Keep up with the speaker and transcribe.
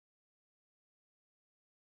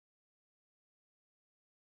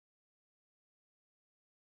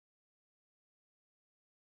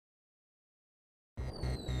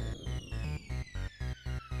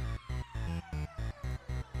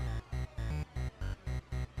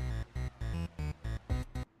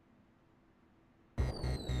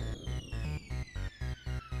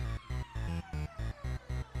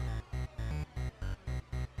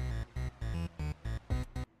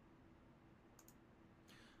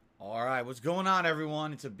All right, what's going on,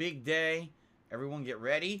 everyone? It's a big day. Everyone get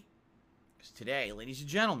ready. Because today, ladies and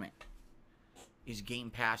gentlemen, is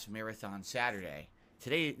Gamepass Marathon Saturday.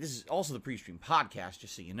 Today, this is also the pre-stream podcast,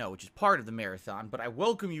 just so you know, which is part of the marathon. But I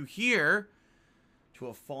welcome you here to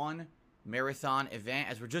a fun marathon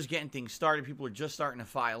event. As we're just getting things started, people are just starting to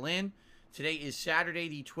file in. Today is Saturday,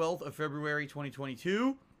 the 12th of February,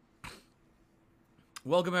 2022.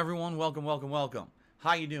 Welcome, everyone. Welcome, welcome, welcome.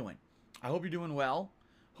 How you doing? I hope you're doing well.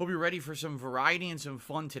 Hope you're ready for some variety and some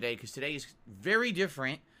fun today, because today is very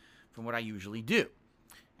different from what I usually do.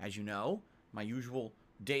 As you know, my usual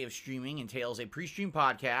day of streaming entails a pre-stream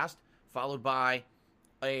podcast, followed by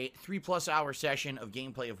a 3+ hour session of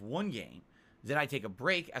gameplay of one game. Then I take a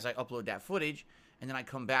break as I upload that footage, and then I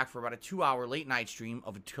come back for about a 2-hour late night stream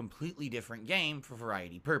of a completely different game for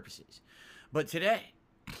variety purposes. But today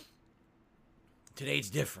it's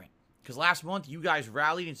different, because last month you guys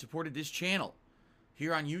rallied and supported this channel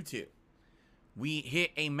here on YouTube. We hit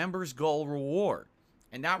a members goal reward,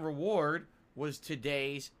 and that reward was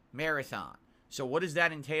today's marathon. So what does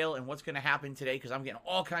that entail, and what's going to happen today? Because I'm getting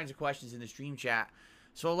all kinds of questions in the stream chat,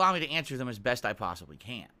 so allow me to answer them as best I possibly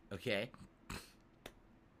can, okay?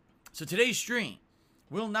 So today's stream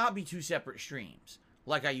will not be 2 separate streams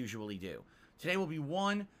like I usually do. Today will be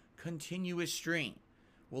one continuous stream.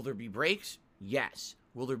 Will there be breaks? Yes.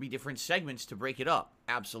 Will there be different segments to break it up?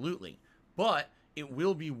 Absolutely. But it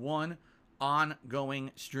will be one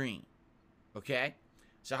ongoing stream. Okay?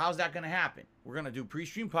 So how's that going to happen? We're going to do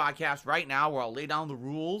pre-stream podcast right now where I'll lay down the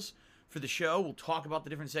rules for the show. We'll talk about the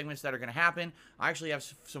different segments that are going to happen. I actually have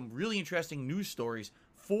some really interesting news stories,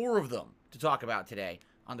 4 of them, to talk about today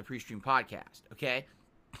on the pre-stream podcast. Okay?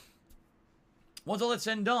 Once all that's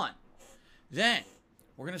said and done, then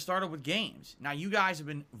we're going to start off with games. Now, you guys have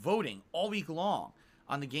been voting all week long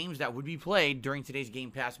on the games that would be played during today's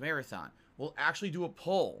Game Pass Marathon. We'll actually do a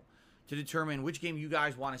poll to determine which game you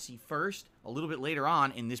guys want to see first a little bit later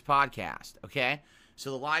on in this podcast, okay? So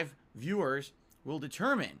the live viewers will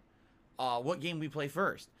determine what game we play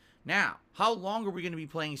first. Now, how long are we going to be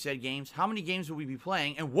playing said games? How many games will we be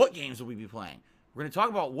playing? And what games will we be playing? We're going to talk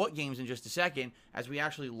about what games in just a second as we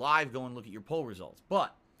actually live go and look at your poll results.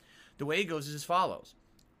 But the way it goes is as follows.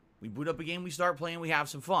 We boot up a game, we start playing, we have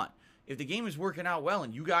some fun. If the game is working out well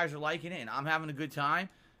and you guys are liking it and I'm having a good time,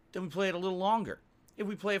 then we play it a little longer. If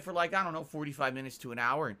we play it for 45 minutes to an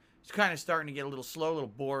hour and it's kind of starting to get a little slow, a little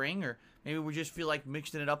boring, or maybe we just feel like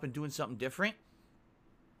mixing it up and doing something different,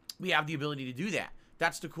 we have the ability to do that.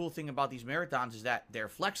 That's the cool thing about these marathons, is that they're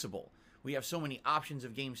flexible. We have so many options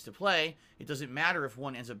of games to play. It doesn't matter if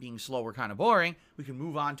one ends up being slow or kind of boring. We can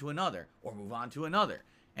move on to another or move on to another.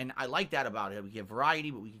 And I like that about it. We get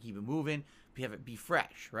variety, but we can keep it moving. We have it be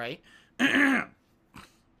fresh, right?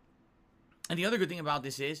 And the other good thing about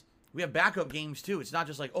this is we have backup games too. It's not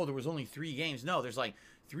just like, oh, there was only 3 games. No, there's like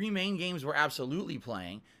 3 main games we're absolutely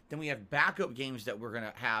playing. Then we have backup games that we're going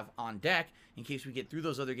to have on deck in case we get through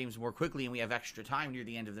those other games more quickly and we have extra time near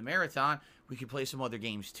the end of the marathon. We can play some other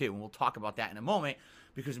games too. And we'll talk about that in a moment,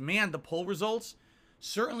 because, man, the poll results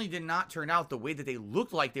certainly did not turn out the way that they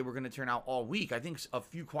looked like they were going to turn out all week. I think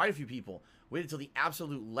quite a few people waited till the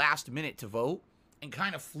absolute last minute to vote and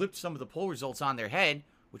kind of flipped some of the poll results on their head,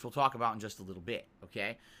 which we'll talk about in just a little bit,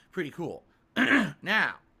 okay? Pretty cool.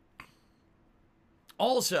 Now,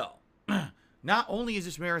 also, not only is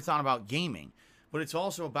this marathon about gaming, but it's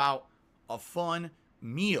also about a fun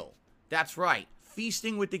meal. That's right,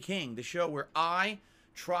 Feasting with the King, the show where I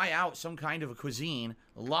try out some kind of a cuisine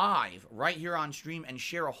live right here on stream and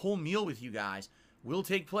share a whole meal with you guys, will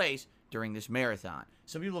take place during this marathon.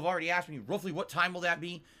 Some people have already asked me, roughly what time will that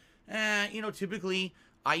be? Typically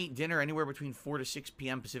I eat dinner anywhere between 4 to 6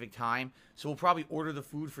 p.m. Pacific time, so we'll probably order the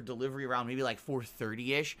food for delivery around maybe like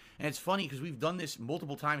 4:30-ish. And it's funny because we've done this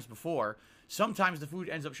multiple times before. Sometimes the food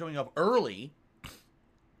ends up showing up early,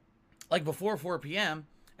 like before 4 p.m.,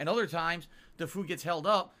 and other times the food gets held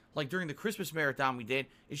up, like during the Christmas marathon we did,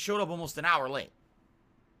 it showed up almost an hour late.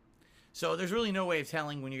 So there's really no way of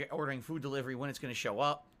telling when you're ordering food delivery when it's going to show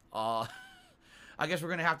up. I guess we're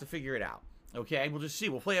going to have to figure it out. Okay, we'll just see.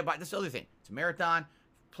 We'll play it by, that's the other thing. It's a marathon,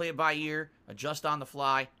 play it by ear, adjust on the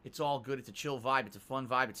fly. It's all good. It's a chill vibe. It's a fun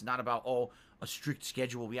vibe. It's not about, a strict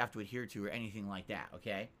schedule we have to adhere to or anything like that,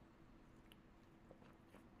 okay?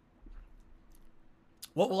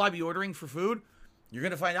 What will I be ordering for food? You're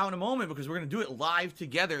going to find out in a moment, because we're going to do it live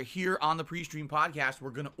together here on the pre-stream podcast. We're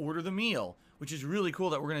going to order the meal, which is really cool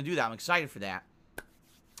that we're going to do that. I'm excited for that.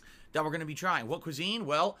 That we're going to be trying. What cuisine?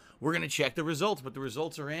 Well, we're going to check the results, but the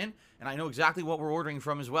results are in, and I know exactly what we're ordering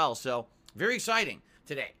from as well. So, very exciting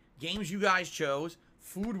today. Games you guys chose,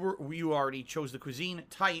 food you already chose the cuisine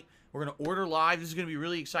type, We're going to order live. This is going to be a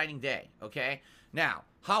really exciting day, okay? Now,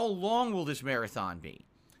 how long will this marathon be?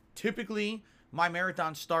 Typically, my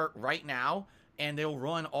marathons start right now, and they'll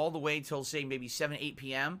run all the way till, say, maybe 7, 8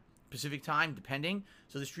 p.m. Pacific time, depending.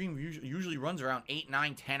 So the stream usually runs around 8,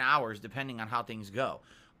 9, 10 hours, depending on how things go.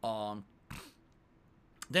 Then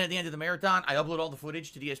at the end of the marathon, I upload all the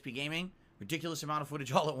footage to DSP Gaming. Ridiculous amount of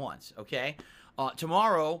footage all at once, okay?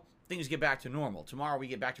 Tomorrow, things get back to normal. Tomorrow, we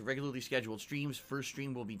get back to regularly scheduled streams. First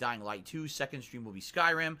stream will be Dying Light 2. Second stream will be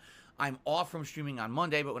Skyrim. I'm off from streaming on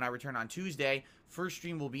Monday, but when I return on Tuesday, first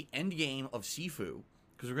stream will be Endgame of Sifu,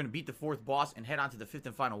 because we're going to beat the 4th boss and head on to the 5th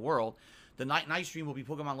and final world. The night stream will be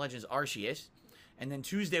Pokemon Legends Arceus. And then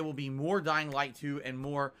Tuesday will be more Dying Light 2 and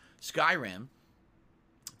more Skyrim.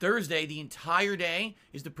 Thursday, the entire day,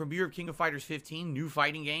 is the premiere of King of Fighters 15, new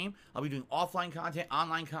fighting game. I'll be doing offline content,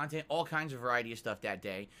 online content, all kinds of variety of stuff that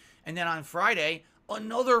day. And then on Friday,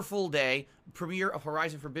 another full day, premiere of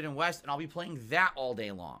Horizon Forbidden West, and I'll be playing that all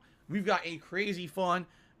day long. We've got a crazy fun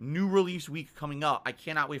new release week coming up. I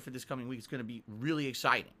cannot wait for this coming week. It's going to be really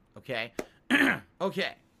exciting, okay?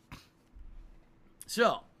 Okay.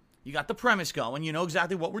 So, you got the premise going. You know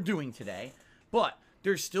exactly what we're doing today. But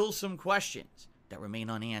there's still some questions that remain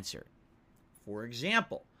unanswered. For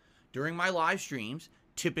example, during my live streams,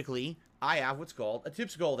 typically, I have what's called a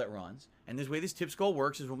tips goal that runs. And this way this tips goal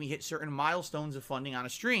works is when we hit certain milestones of funding on a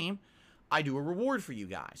stream, I do a reward for you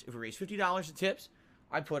guys. If we raise $50 in tips,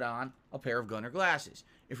 I put on a pair of Gunner glasses.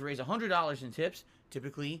 If we raise $100 in tips,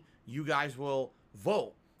 typically, you guys will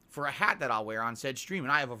vote for a hat that I'll wear on said stream.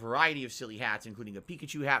 And I have a variety of silly hats, including a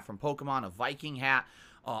Pikachu hat from Pokemon, a Viking hat,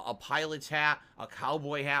 a pilot's hat, a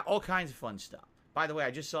cowboy hat, all kinds of fun stuff. By the way,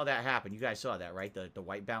 I just saw that happen. You guys saw that, right? The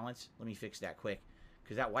white balance? Let me fix that quick,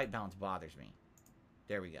 because that white balance bothers me.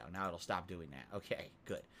 There we go. Now it'll stop doing that. Okay,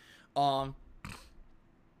 good. And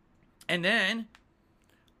then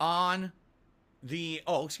on the...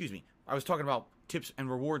 Oh, excuse me. I was talking about tips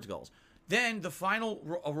and rewards goals. Then the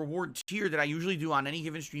final reward tier that I usually do on any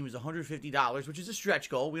given stream is $150, which is a stretch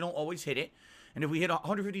goal. We don't always hit it. And if we hit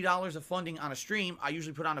 $150 of funding on a stream, I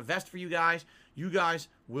usually put on a vest for you guys. You guys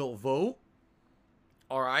will vote.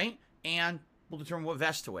 All right? And we'll determine what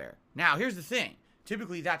vest to wear. Now, here's the thing.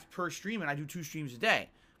 Typically, that's per stream, and I do 2 streams a day.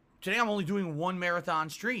 Today, I'm only doing 1 marathon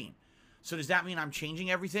stream. So does that mean I'm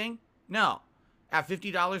changing everything? No. At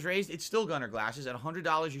 $50 raised, it's still Gunner glasses. At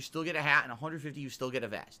 $100, you still get a hat, and $150, you still get a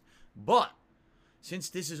vest. But since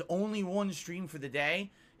this is only 1 stream for the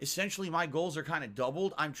day, essentially my goals are kind of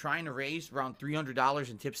doubled. I'm trying to raise around $300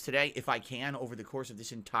 in tips today, if I can, over the course of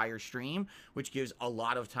this entire stream, which gives a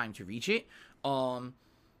lot of time to reach it.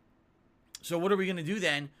 So what are we going to do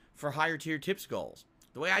then for higher tier tips goals?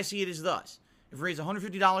 The way I see it is thus. If we raise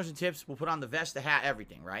 $150 in tips, we'll put on the vest, the hat,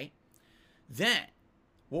 everything, right? Then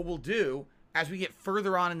what we'll do as we get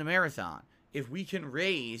further on in the marathon, if we can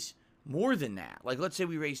raise more than that, like let's say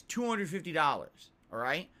we raise $250, all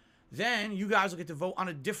right? Then you guys will get to vote on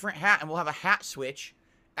a different hat, and we'll have a hat switch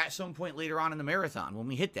at some point later on in the marathon when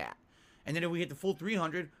we hit that. And then if we hit the full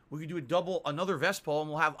 300, we can do another vest poll, and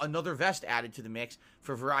we'll have another vest added to the mix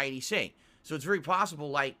for variety's sake. So it's very possible,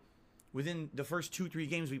 like, within the first 2-3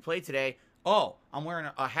 games we play today, oh, I'm wearing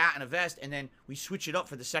a hat and a vest, and then we switch it up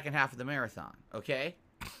for the second half of the marathon, okay?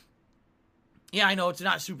 Yeah, I know it's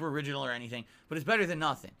not super original or anything, but it's better than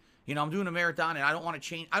nothing. You know, I'm doing a marathon, and I don't want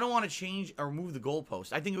to change or move the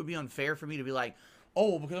goalpost. I think it would be unfair for me to be like,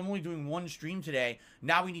 oh, because I'm only doing 1 stream today,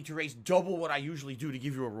 now we need to raise double what I usually do to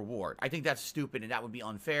give you a reward. I think that's stupid, and that would be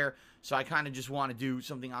unfair, so I kind of just want to do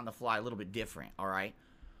something on the fly a little bit different, all right?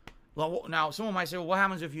 Well, now, someone might say, well, what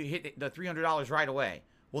happens if you hit the $300 right away?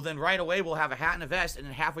 Well, then right away, we'll have a hat and a vest, and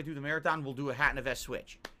then halfway through the marathon, we'll do a hat and a vest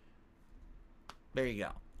switch. There you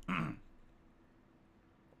go.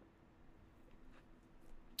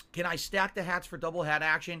 Can I stack the hats for double hat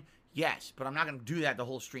action? Yes, but I'm not going to do that the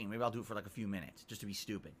whole stream. Maybe I'll do it for like a few minutes, just to be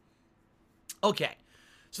stupid. Okay,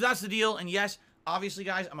 so that's the deal. And yes, obviously,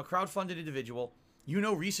 guys, I'm a crowdfunded individual. You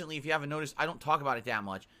know, recently, if you haven't noticed, I don't talk about it that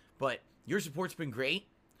much, but your support's been great.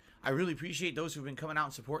 I really appreciate those who've been coming out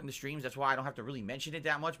and supporting the streams. That's why I don't have to really mention it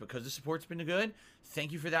that much, because the support's been good.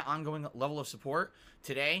 Thank you for that ongoing level of support.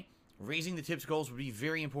 Today, raising the tips goals would be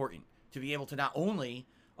very important to be able to not only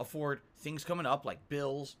afford things coming up like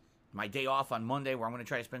bills, my day off on Monday where I'm going to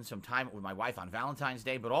try to spend some time with my wife on Valentine's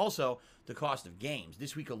Day, but also the cost of games.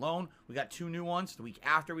 This week alone, we got 2 new ones. The week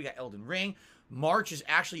after, we got Elden Ring. March is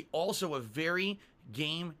actually also a very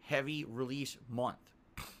game-heavy release month.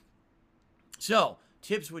 So,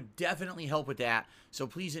 tips would definitely help with that. So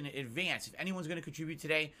please, in advance, if anyone's going to contribute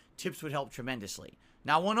today, tips would help tremendously.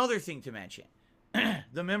 Now, one other thing to mention.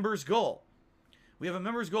 The members goal. We have a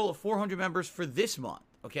members goal of 400 members for this month.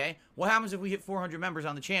 Okay? What happens if we hit 400 members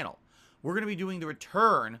on the channel? We're going to be doing the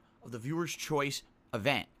return of the Viewer's Choice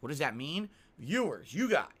event. What does that mean? Viewers, you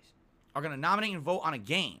guys, are going to nominate and vote on a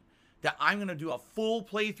game that I'm going to do a full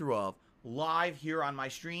playthrough of live here on my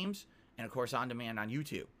streams and, of course, on demand on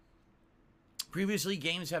YouTube. Previously,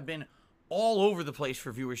 games have been all over the place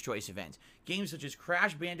for Viewer's Choice events. Games such as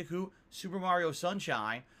Crash Bandicoot, Super Mario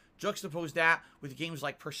Sunshine, juxtapose that with games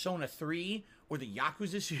like Persona 3 or the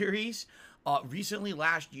Yakuza series. Recently,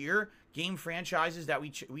 last year, game franchises that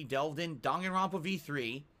we delved in, Danganronpa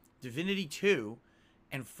V3, Divinity 2,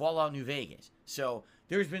 and Fallout New Vegas. So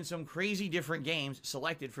there's been some crazy different games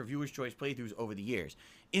selected for Viewer's Choice playthroughs over the years.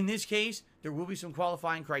 In this case, there will be some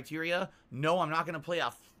qualifying criteria. No, I'm not going to play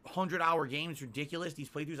a 100-hour game. It's ridiculous. These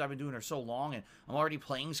playthroughs I've been doing are so long, and I'm already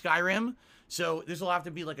playing Skyrim. So this will have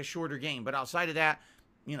to be like a shorter game. But outside of that,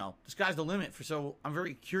 you know, the sky's the limit. So I'm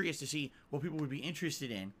very curious to see what people would be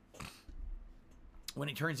interested in when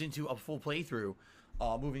it turns into a full playthrough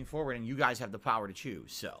moving forward, and you guys have the power to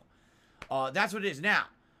choose. So that's what it is. Now,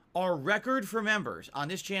 our record for members on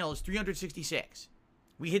this channel is 366.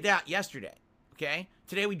 We hit that yesterday, okay?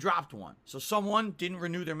 Today we dropped one. So someone didn't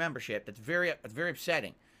renew their membership. That's very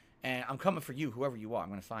upsetting. And I'm coming for you, whoever you are. I'm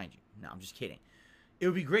going to find you. No, I'm just kidding. It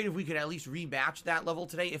would be great if we could at least rematch that level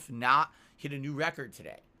today. If not, hit a new record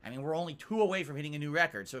today. I mean, we're only 2 away from hitting a new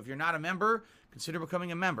record. So if you're not a member, consider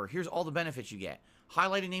becoming a member. Here's all the benefits you get.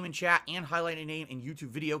 Highlight a name in chat and highlight a name in YouTube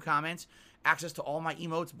video comments. Access to all my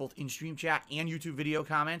emotes, both in stream chat and YouTube video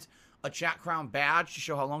comments. A chat crown badge to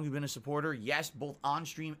show how long you've been a supporter. Yes, both on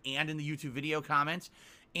stream and in the YouTube video comments.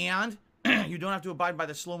 And you don't have to abide by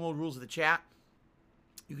the slow mode rules of the chat.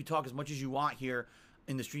 You can talk as much as you want here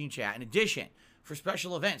in the stream chat. In addition, for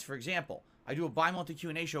special events, for example, I do a bi-monthly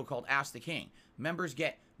Q&A show called Ask the King. Members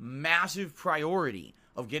get massive priority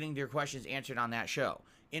of getting their questions answered on that show.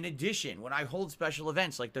 In addition, when I hold special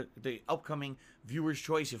events like the upcoming Viewer's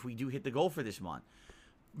Choice, if we do hit the goal for this month,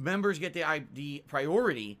 members get the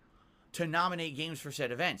priority to nominate games for said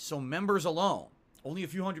events. So members alone, only a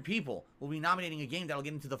few hundred people, will be nominating a game that'll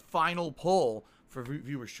get into the final poll for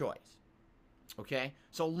Viewer's Choice. Okay?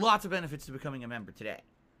 So lots of benefits to becoming a member today.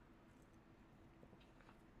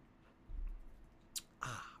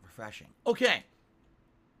 Refreshing. Okay.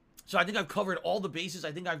 So I think I've covered all the bases.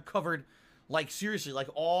 I think I've covered, like, seriously, like,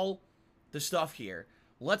 all the stuff here.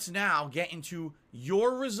 Let's now get into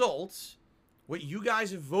your results, what you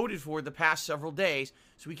guys have voted for the past several days,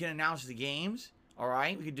 so we can announce the games, all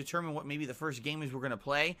right? We can determine what maybe the first game is we're going to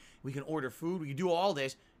play. We can order food. We can do all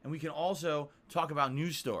this, and we can also talk about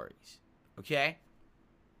news stories, okay?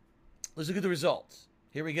 Let's look at the results.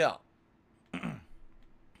 Here we go.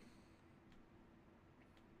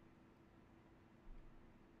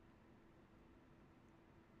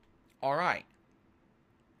 All right.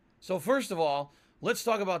 So first of all, let's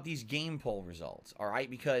talk about these game poll results, all right?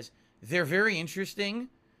 Because they're very interesting,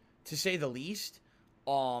 to say the least.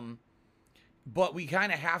 But we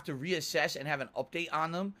kind of have to reassess and have an update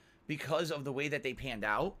on them because of the way that they panned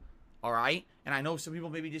out, all right? And I know some people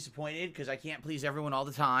may be disappointed because I can't please everyone all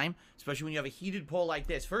the time, especially when you have a heated poll like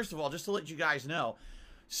this. First of all, just to let you guys know,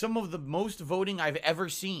 some of the most voting I've ever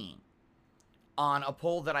seen on a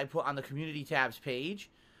poll that I put on the community tabs page,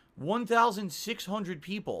 1,600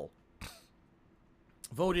 people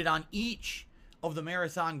voted on each of the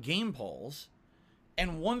marathon game polls,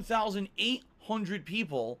 and 1,800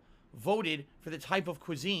 people voted for the type of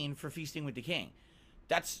cuisine for Feasting with the King.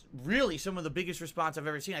 That's really some of the biggest response I've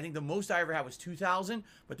ever seen. I think the most I ever had was 2,000,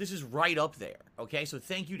 but this is right up there, okay? So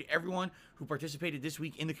thank you to everyone who participated this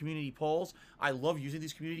week in the community polls. I love using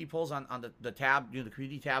these community polls on the tab, you know, the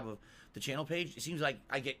community tab of the channel page. It seems like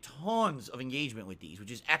I get tons of engagement with these,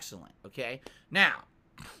 which is excellent, okay? Now,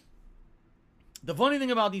 the funny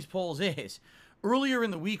thing about these polls is, earlier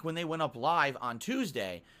in the week when they went up live on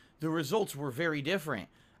Tuesday, the results were very different.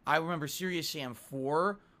 I remember Serious Sam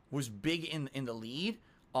 4 was big in the lead.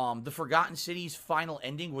 The Forgotten City's final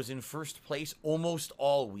ending was in first place almost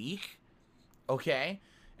all week, okay?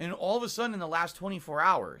 And all of a sudden, in the last 24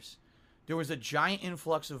 hours, there was a giant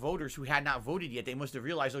influx of voters who had not voted yet. They must have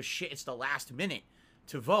realized, oh shit, it's the last minute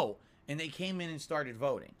to vote. And they came in and started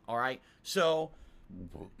voting, all right? So,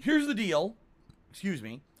 here's the deal. Excuse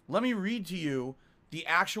me. Let me read to you the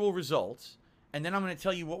actual results, and then I'm going to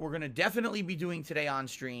tell you what we're going to definitely be doing today on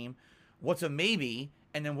stream, what's a maybe,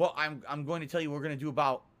 and then what I'm going to tell you we're going to do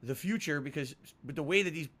about the future, because with the way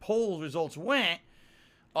that these poll results went,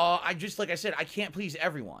 I just, like I said, I can't please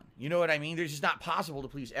everyone. You know what I mean? There's just not possible to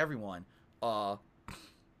please everyone with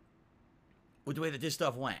the way that this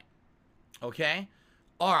stuff went. Okay?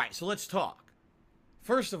 All right, so let's talk.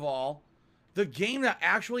 First of all, The game that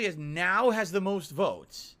actually has the most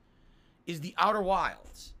votes is the Outer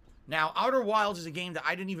Wilds. Now, Outer Wilds is a game that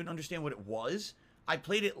I didn't even understand what it was. I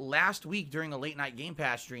played it last week during a late night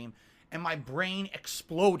Gamepass stream, and my brain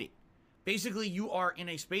exploded. Basically, you are in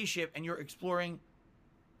a spaceship and you're exploring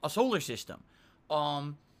a solar system.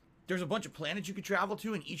 There's a bunch of planets you could travel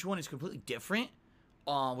to, and each one is completely different,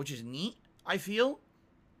 which is neat, I feel.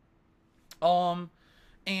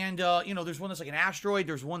 You know, there's one that's like an asteroid.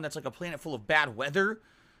 There's one that's like a planet full of bad weather.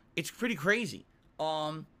 It's pretty crazy.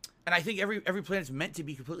 And I think every planet's meant to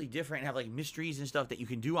be completely different and have like mysteries and stuff that you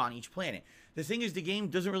can do on each planet. The thing is, the game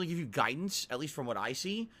doesn't really give you guidance, at least from what I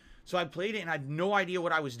see. So I played it and I had no idea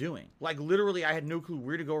what I was doing. Like, literally, I had no clue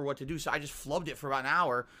where to go or what to do. So I just flubbed it for about an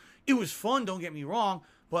hour. It was fun, don't get me wrong,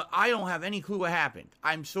 but I don't have any clue what happened.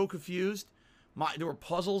 I'm so confused. There were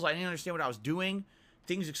puzzles. I didn't understand what I was doing.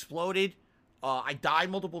 Things exploded. I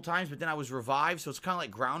died multiple times, but then I was revived. So it's kind of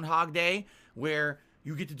like Groundhog Day, where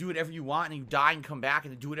you get to do whatever you want and you die and come back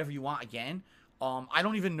and do whatever you want again. I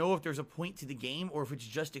don't even know if there's a point to the game or if it's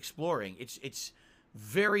just exploring. It's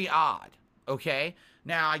very odd, okay?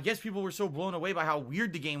 Now, I guess people were so blown away by how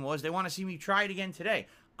weird the game was, they want to see me try it again today.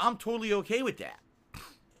 I'm totally okay with that.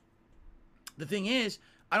 The thing is,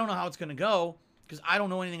 I don't know how it's going to go because I don't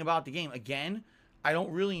know anything about the game. Again, I don't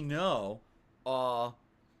really know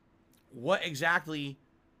what exactly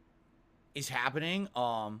is happening.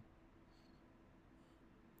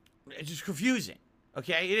 It's just confusing.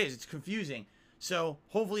 Okay, it is. It's confusing. So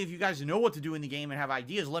hopefully if you guys know what to do in the game and have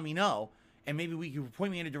ideas, let me know. And maybe we can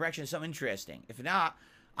point me in a direction of something interesting. If not,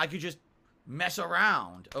 I could just mess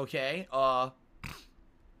around, okay? I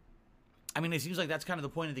mean, it seems like that's kind of the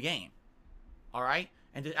point of the game. All right?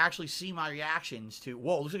 And to actually see my reactions to...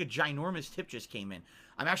 Whoa, looks like a ginormous tip just came in.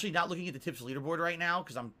 I'm actually not looking at the tips leaderboard right now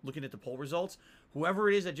because I'm looking at the poll results. Whoever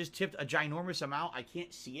it is that just tipped a ginormous amount, I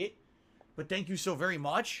can't see it. But thank you so very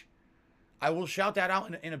much. I will shout that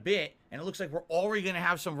out in a bit, and it looks like we're already going to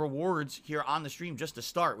have some rewards here on the stream just to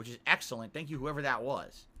start, which is excellent. Thank you, whoever that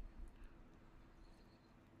was.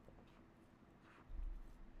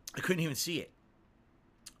 I couldn't even see it.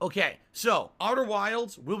 Okay, so Outer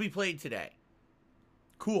Wilds will be played today.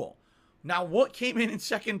 Cool. Now, what came in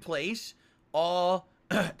second place?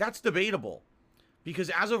 That's debatable. Because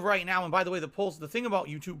as of right now, and by the way, the polls, the thing about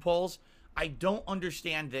YouTube polls, I don't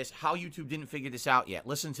understand this, how YouTube didn't figure this out yet.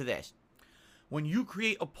 Listen to this. When you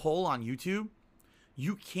create a poll on YouTube,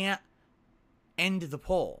 you can't end the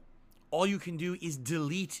poll. All you can do is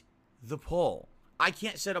delete the poll. I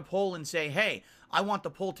can't set a poll and say, hey, I want the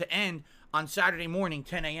poll to end on Saturday morning,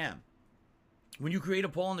 10 a.m. When you create a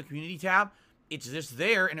poll in the community tab, it's just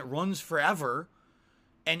there and it runs forever.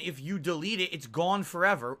 And if you delete it, it's gone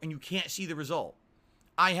forever and you can't see the result.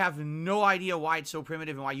 I have no idea why it's so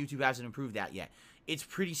primitive and why YouTube hasn't improved that yet. It's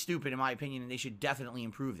pretty stupid in my opinion, and they should definitely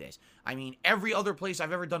improve this. I mean, every other place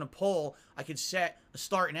I've ever done a poll, I could set a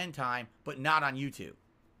start and end time, but not on YouTube.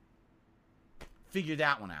 Figure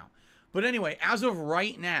that one out. But anyway, as of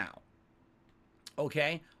right now,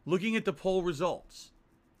 okay, looking at the poll results,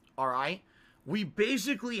 all right, we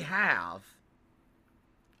basically have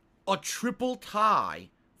a triple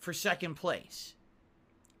tie for second place.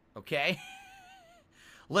 Okay?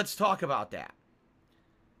 Let's talk about that.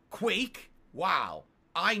 Quake. Wow.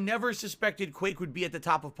 I never suspected Quake would be at the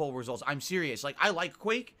top of poll results. I'm serious. Like, I like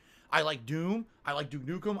Quake. I like Doom. I like Duke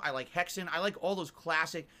Nukem. I like Hexen. I like all those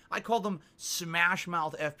classic, I call them smash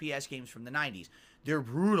mouth FPS games from the 90s. They're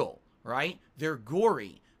brutal, right? They're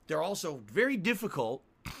gory. They're also very difficult,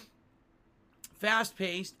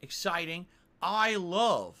 fast-paced, exciting. I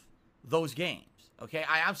love those games, okay?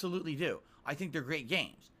 I absolutely do. I think they're great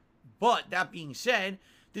games. But that being said,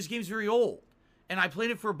 this game's very old. And I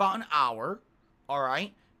played it for about an hour, all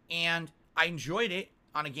right? And I enjoyed it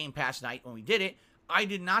on a Game Pass night when we did it. I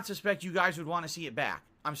did not suspect you guys would want to see it back.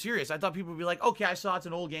 I'm serious. I thought people would be like, okay, I saw it's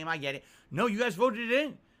an old game. I get it. No, you guys voted it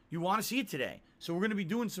in. You want to see it today. So we're going to be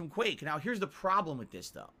doing some Quake. Now, here's the problem with this,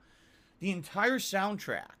 though. The entire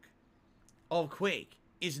soundtrack of Quake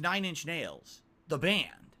is 9 Inch Nails, the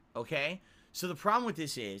band, okay? So the problem with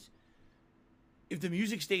this is, if the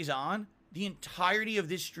music stays on, the entirety of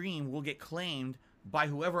this stream will get claimed by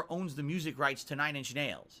whoever owns the music rights to 9 Inch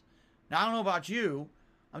Nails. Now, I don't know about you.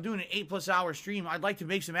 I'm doing an 8+ hour stream. I'd like to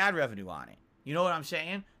make some ad revenue on it. You know what I'm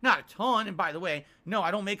saying? Not a ton. And by the way, no,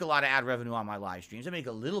 I don't make a lot of ad revenue on my live streams. I make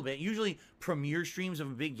a little bit. Usually premiere streams of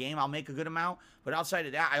a big game, I'll make a good amount. But outside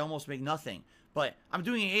of that, I almost make nothing. But I'm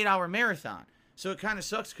doing an 8-hour marathon. So it kind of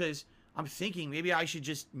sucks because I'm thinking maybe I should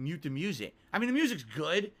just mute the music. I mean, the music's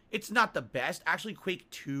good. It's not the best. Actually, Quake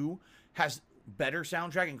 2 has better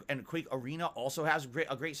soundtrack, and Quake Arena also has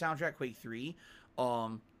a great soundtrack. Quake 3,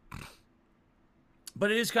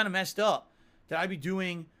 But it is kind of messed up that I'd be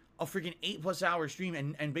doing a freaking 8+ hour stream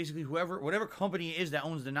and basically whatever company it is that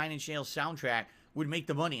owns the Nine Inch Nails soundtrack would make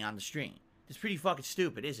the money on the stream. It's pretty fucking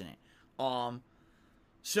stupid, isn't it?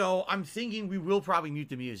 So I'm thinking we will probably mute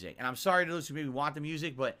the music. And I'm sorry to those who maybe want the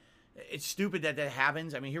music, but it's stupid that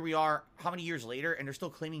happens. I mean, here we are, how many years later, and they're still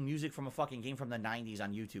claiming music from a fucking game from the 90s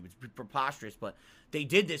on YouTube. It's preposterous, but they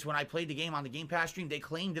did this when I played the game on the Game Pass stream. They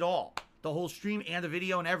claimed it all. The whole stream and the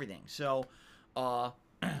video and everything. So,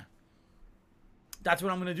 that's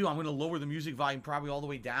what I'm going to do. I'm going to lower the music volume probably all the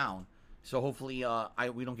way down. So hopefully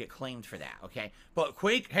we don't get claimed for that, okay? But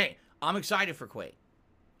Quake, hey, I'm excited for Quake.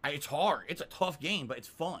 It's hard. It's a tough game, but it's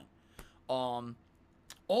fun.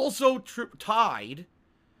 Also tied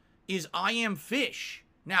is I Am Fish.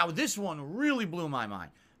 Now, this one really blew my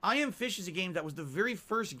mind. I Am Fish is a game that was the very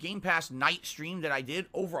first Game Pass night stream that I did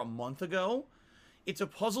over a month ago. It's a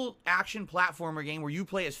puzzle action platformer game where you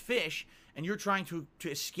play as fish and you're trying to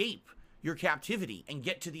escape your captivity and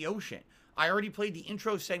get to the ocean. I already played the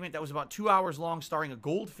intro segment that was about 2 hours long starring a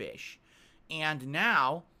goldfish. And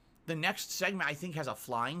now, the next segment I think has a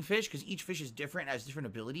flying fish because each fish is different and has different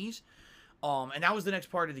abilities. And that was the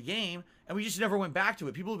next part of the game. And we just never went back to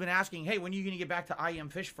it. People have been asking, hey, when are you going to get back to I Am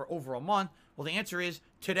Fish for over a month? Well, the answer is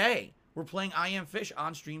today. We're playing I Am Fish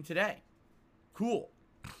on stream today. Cool.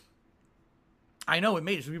 I know it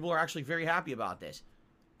made it, so people are actually very happy about this.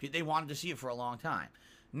 They wanted to see it for a long time.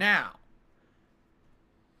 Now,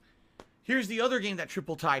 here's the other game that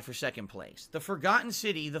triple tied for second place. The Forgotten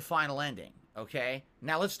City, the final ending. Okay?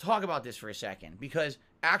 Now, let's talk about this for a second. Because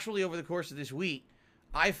actually, over the course of this week,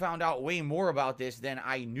 I found out way more about this than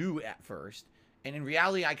I knew at first. And in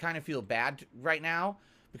reality, I kind of feel bad right now.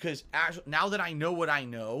 Because now that I know what I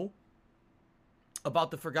know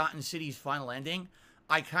about the Forgotten City's final ending,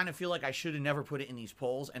 I kind of feel like I should have never put it in these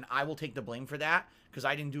polls, and I will take the blame for that because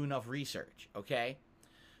I didn't do enough research, okay?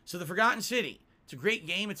 So the Forgotten City, it's a great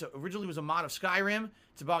game. Originally was a mod of Skyrim.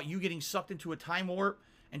 It's about you getting sucked into a time warp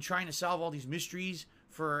and trying to solve all these mysteries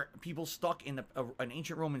for people stuck in an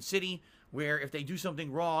ancient Roman city where if they do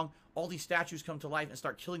something wrong, all these statues come to life and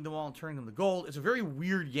start killing them all and turning them to gold. It's a very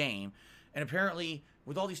weird game, and apparently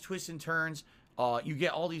with all these twists and turns, you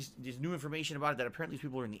get all this new information about it that apparently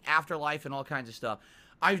people are in the afterlife and all kinds of stuff.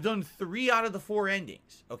 I've done 3 out of the 4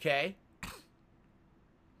 endings, okay?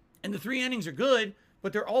 And the 3 endings are good,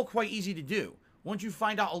 but they're all quite easy to do. Once you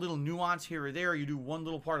find out a little nuance here or there, you do one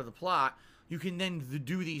little part of the plot, you can then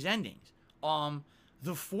do these endings.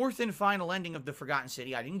 The 4th and final ending of the Forgotten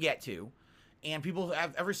City, I didn't get to. And people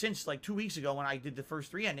have, ever since, like 2 weeks ago when I did the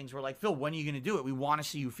first 3 endings, were like, Phil, when are you going to do it? We want to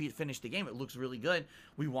see you finish the game. It looks really good.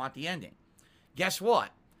 We want the ending. Guess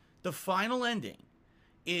what? The final ending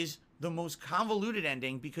is the most convoluted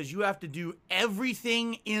ending because you have to do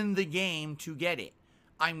everything in the game to get it.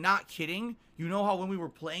 I'm not kidding. You know how when we were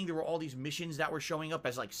playing, there were all these missions that were showing up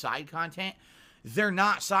as like side content? They're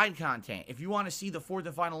not side content. If you want to see the 4th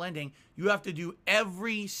and final ending, you have to do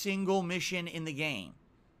every single mission in the game.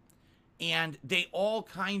 And they all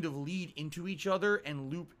kind of lead into each other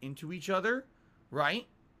and loop into each other, right?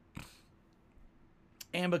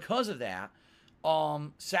 And because of that,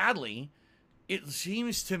 sadly, it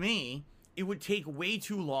seems to me it would take way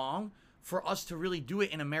too long for us to really do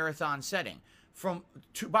it in a marathon setting.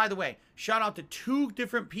 By the way, shout out to 2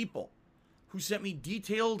 different people who sent me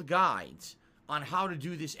detailed guides on how to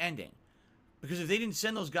do this ending. Because if they didn't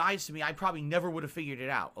send those guides to me, I probably never would have figured it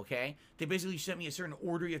out, okay? They basically sent me a certain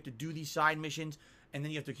order. You have to do these side missions, and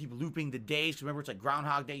then you have to keep looping the days. Because remember, it's like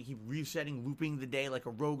Groundhog Day. You keep resetting, looping the day like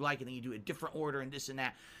a roguelike, and then you do a different order and this and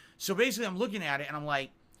that. So basically, I'm looking at it, and I'm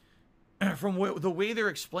like, from the way they're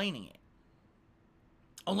explaining it,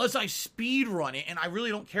 unless I speed run it, and I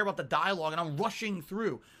really don't care about the dialogue, and I'm rushing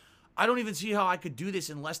through, I don't even see how I could do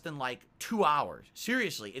this in less than like 2 hours.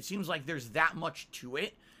 Seriously, it seems like there's that much to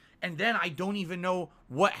it. And then I don't even know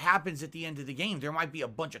what happens at the end of the game. There might be a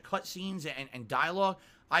bunch of cutscenes and dialogue.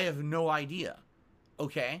 I have no idea.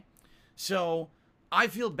 Okay? So, I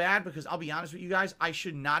feel bad because I'll be honest with you guys, I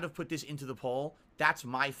should not have put this into the poll. That's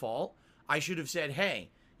my fault. I should have said,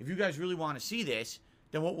 hey, if you guys really want to see this,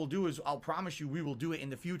 then what we'll do is I'll promise you we will do it in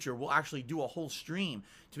the future. We'll actually do a whole stream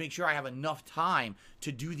to make sure I have enough time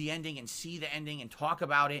to do the ending and see the ending and talk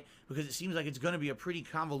about it because it seems like it's going to be a pretty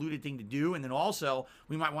convoluted thing to do. And then also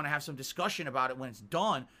we might want to have some discussion about it when it's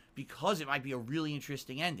done because it might be a really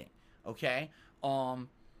interesting ending. Okay? So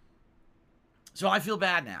I feel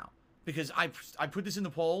bad now because I put this in the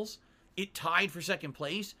polls. It tied for second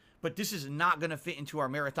place, but this is not going to fit into our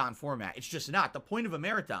marathon format. It's just not. The point of a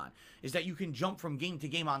marathon is that you can jump from game to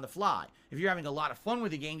game on the fly. If you're having a lot of fun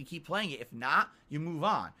with the game, you keep playing it. If not, you move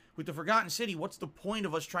on. With the Forgotten City, what's the point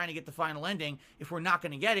of us trying to get the final ending if we're not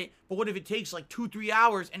going to get it? But what if it takes like 2-3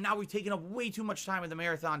 hours and now we've taken up way too much time in the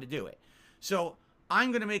marathon to do it? So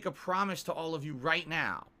I'm going to make a promise to all of you right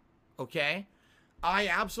now, okay? I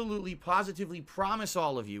absolutely, positively promise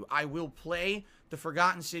all of you I will play the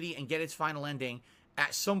Forgotten City and get its final ending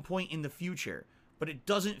at some point in the future. But it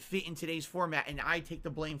doesn't fit in today's format, and I take the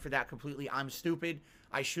blame for that completely. I'm stupid.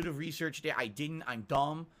 I should have researched it. I didn't. I'm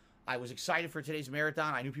dumb. I was excited for today's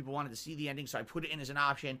marathon. I knew people wanted to see the ending, so I put it in as an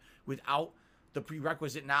option without the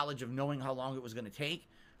prerequisite knowledge of knowing how long it was going to take.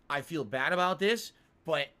 I feel bad about this,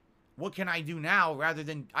 but what can I do now rather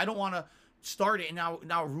than... I don't want to start it and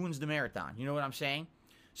now it ruins the marathon. You know what I'm saying?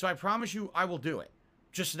 So I promise you I will do it.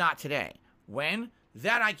 Just not today. When?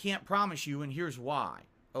 That I can't promise you, and here's why.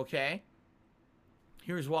 Okay?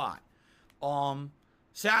 Here's why.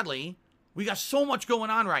 Sadly, we got so much going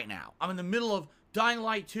on right now. I'm in the middle of Dying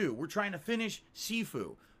Light 2. We're trying to finish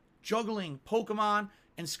Sifu. Juggling Pokemon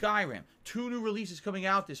and Skyrim. 2 new releases coming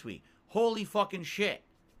out this week. Holy fucking shit.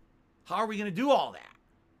 How are we going to do all that?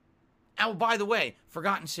 Oh, by the way,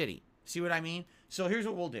 Forgotten City. See what I mean? So here's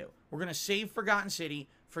what we'll do. We're going to save Forgotten City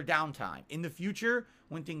for downtime. In the future,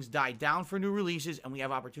 when things die down for new releases and we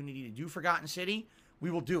have opportunity to do Forgotten City,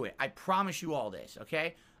 we will do it. I promise you all this,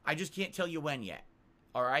 okay? I just can't tell you when yet,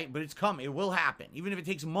 all right? But it's coming. It will happen. Even if it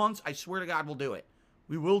takes months, I swear to God we'll do it.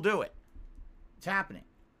 We will do it. It's happening.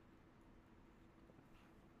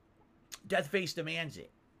 Deathface demands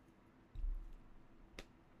it.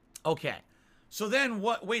 Okay. So then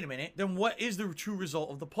what, wait a minute, then what is the true result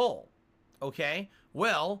of the poll? Okay?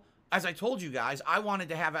 Well, as I told you guys, I wanted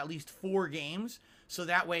to have at least 4 games, so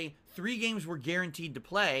that way 3 games were guaranteed to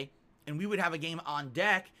play, and we would have a game on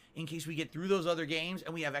deck in case we get through those other games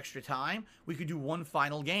and we have extra time. We could do one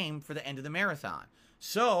final game for the end of the marathon.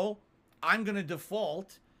 So I'm going to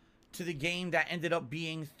default to the game that ended up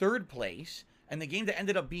being 3rd place, and the game that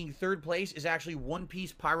ended up being 3rd place is actually One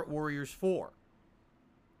Piece Pirate Warriors 4.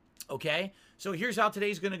 Okay? So here's how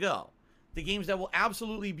today's going to go. The games that will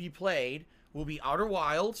absolutely be played will be Outer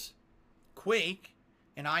Wilds, Quake,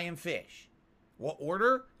 and I Am Fish. What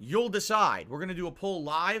order? You'll decide. We're going to do a poll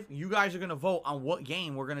live. You guys are going to vote on what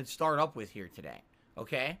game we're going to start up with here today.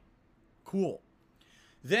 Okay? Cool.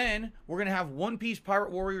 Then, we're going to have One Piece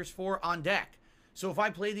Pirate Warriors 4 on deck. So if I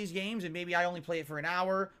play these games, and maybe I only play it for an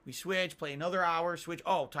hour, we switch, play another hour, switch.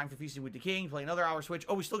 Oh, time for Feasting with the King, play another hour, switch.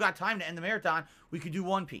 Oh, we still got time to end the marathon. We could do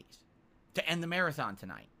One Piece to end the marathon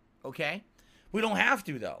tonight. Okay? We don't have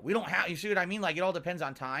to, though. We don't have... You see what I mean? Like, it all depends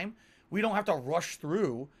on time. We don't have to rush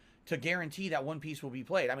through to guarantee that One Piece will be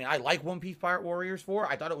played. I mean, I like One Piece Pirate Warriors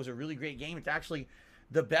 4. I thought it was a really great game. It's actually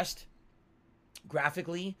the best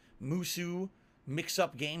graphically Musu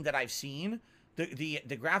mix-up game that I've seen. The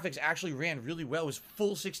graphics actually ran really well. It was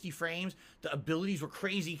full 60 frames. The abilities were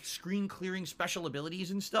crazy, screen clearing special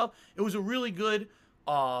abilities and stuff. It was a really good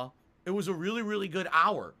really good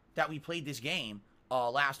hour that we played this game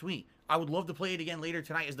last week. I would love to play it again later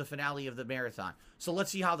tonight as the finale of the marathon. So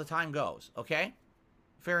let's see how the time goes, okay?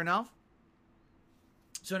 Fair enough?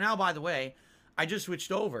 So now, by the way, I just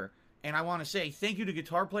switched over, and I want to say thank you to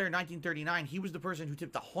Guitar Player 1939. He was the person who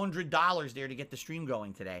tipped $100 there to get the stream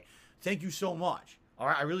going today. Thank you so much. All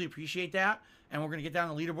right, I really appreciate that. And we're going to get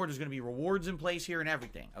down the leaderboard. There's going to be rewards in place here and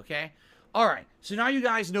everything, okay? All right, so now you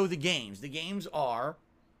guys know the games. The games are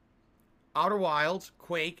Outer Wilds,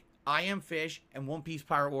 Quake, I Am Fish, and One Piece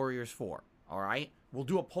Pirate Warriors 4, all right? We'll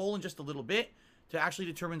do a poll in just a little bit to actually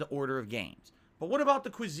determine the order of games. But what about the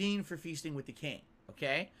cuisine for Feasting with the King,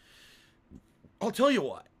 okay? I'll tell you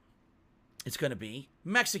what. It's going to be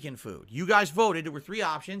Mexican food. You guys voted. There were 3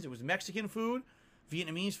 options. It was Mexican food,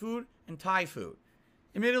 Vietnamese food, and Thai food.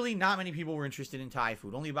 Admittedly, not many people were interested in Thai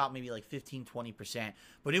food. Only about maybe like 15, 20%.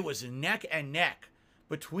 But it was neck and neck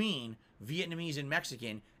between Vietnamese and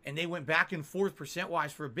Mexican. And they went back and forth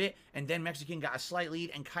percent-wise for a bit. And then Mexican got a slight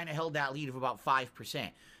lead and kind of held that lead of about 5%.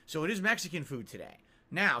 So it is Mexican food today.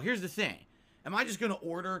 Now, here's the thing. Am I just going to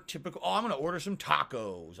order typical... Oh, I'm going to order some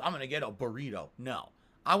tacos. I'm going to get a burrito. No.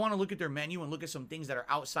 I want to look at their menu and look at some things that are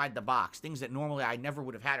outside the box. Things that normally I never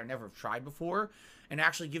would have had or never have tried before. And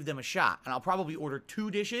actually give them a shot. And I'll probably order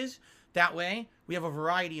 2 dishes. That way, we have a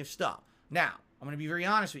variety of stuff. Now, I'm going to be very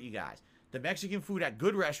honest with you guys. The Mexican food at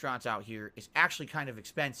good restaurants out here is actually kind of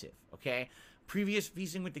expensive. Okay? Previous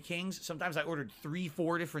Feasting with the Kings, sometimes I ordered 3,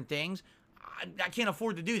 4 different things. I can't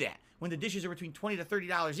afford to do that. When the dishes are between $20 to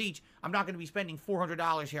 $30 each, I'm not going to be spending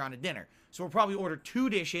 $400 here on a dinner. So we'll probably order 2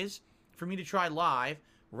 dishes for me to try live.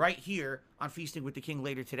 right here on Feasting with the King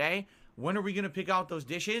later today. When are we going to pick out those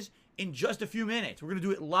dishes? In just a few minutes. We're going to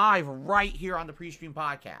do it live right here on the pre-stream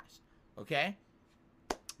podcast. Okay?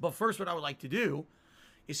 But first, what I would like to do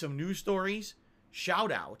is some news stories,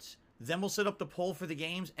 shout outs, then we'll set up the poll for the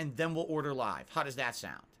games, and then we'll order live. How does that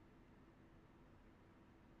sound?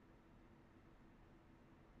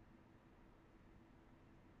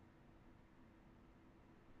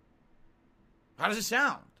 How does it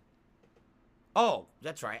sound? Oh,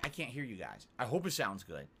 that's right. I can't hear you guys. I hope it sounds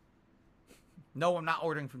good. No, I'm not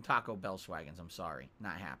ordering from Taco Bell Swaggins. I'm sorry.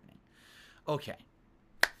 Not happening. Okay.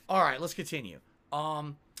 All right, let's continue.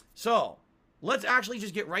 So, let's actually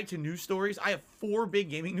just get right to news stories. I have 4 big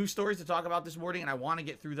gaming news stories to talk about this morning, and I want to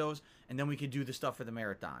get through those, and then we can do the stuff for the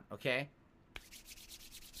marathon, okay?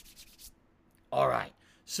 All right.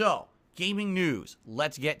 So, gaming news.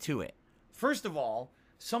 Let's get to it. First of all,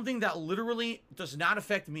 something that literally does not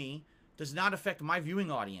affect me, does not affect my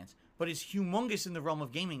viewing audience, but is humongous in the realm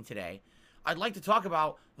of gaming today. I'd like to talk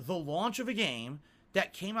about the launch of a game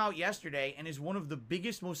that came out yesterday and is one of the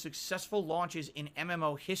biggest, most successful launches in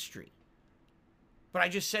MMO history. But I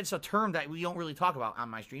just said it's a term that we don't really talk about on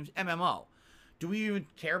my streams, MMO. Do we even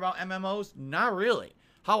care about MMOs? Not really.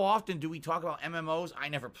 How often do we talk about MMOs? I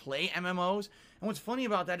never play MMOs. And what's funny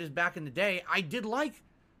about that is back in the day, I did like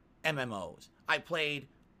MMOs. I played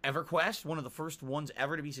EverQuest, one of the first ones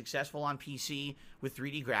ever to be successful on PC with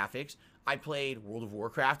 3D graphics. I played World of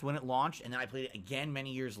Warcraft when it launched, and then I played it again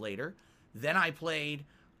many years later. Then I played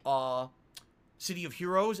City of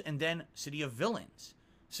Heroes and then City of Villains.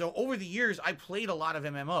 So over the years, I played a lot of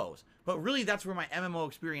MMOs. But really, that's where my MMO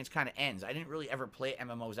experience kind of ends. I didn't really ever play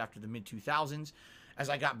MMOs after the mid-2000s. As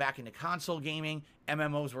I got back into console gaming,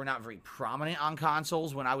 MMOs were not very prominent on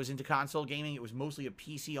consoles. When I was into console gaming, it was mostly a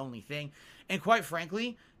PC-only thing. And quite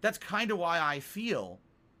frankly, that's kind of why I feel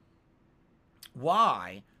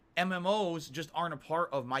why MMOs just aren't a part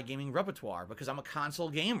of my gaming repertoire, because I'm a console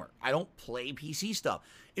gamer. I don't play PC stuff.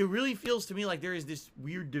 It really feels to me like there is this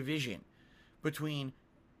weird division between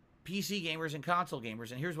PC gamers and console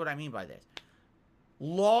gamers, and here's what I mean by this.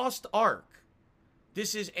 Lost Ark.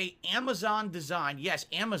 This is a Amazon design. Yes,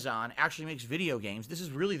 Amazon actually makes video games. This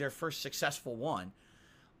is really their first successful one.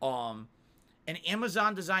 An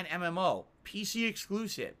Amazon design MMO, PC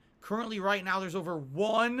exclusive. Currently, right now, there's over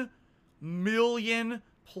 1 million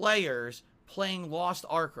players playing Lost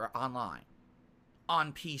Ark online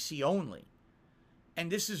on PC only. And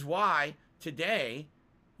this is why today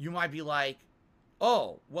you might be like,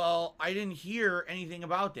 oh, well, I didn't hear anything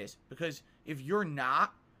about this. Because if you're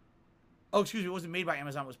not, oh, excuse me, it wasn't made by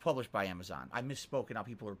Amazon, it was published by Amazon. I misspoke, and now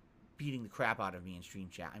people are beating the crap out of me in stream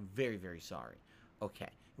chat. I'm very, very sorry. Okay,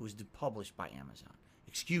 it was published by Amazon.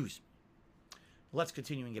 Excuse me. Let's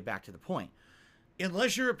continue and get back to the point.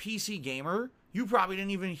 Unless you're a PC gamer, you probably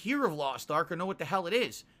didn't even hear of Lost Ark or know what the hell it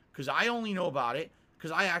is. Because I only know about it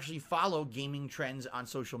because I actually follow gaming trends on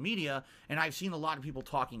social media, and I've seen a lot of people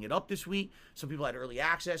talking it up this week. Some people had early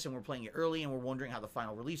access and were playing it early and were wondering how the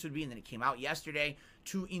final release would be, and then it came out yesterday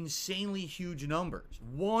to insanely huge numbers.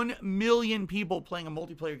 1 million people playing a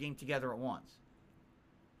multiplayer game together at once.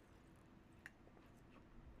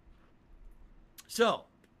 So,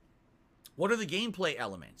 what are the gameplay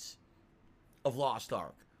elements of Lost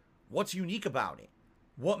Ark? What's unique about it?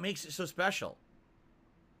 What makes it so special?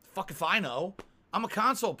 Fuck if I know. I'm a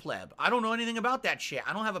console pleb. I don't know anything about that shit.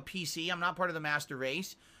 I don't have a PC. I'm not part of the master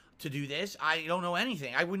race to do this. I don't know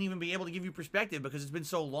anything. I wouldn't even be able to give you perspective because it's been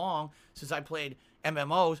so long since I played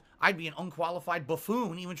MMOs. I'd be an unqualified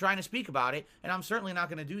buffoon even trying to speak about it, and I'm certainly not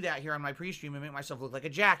going to do that here on my pre-stream and make myself look like a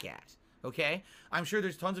jackass. Okay? I'm sure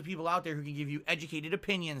there's tons of people out there who can give you educated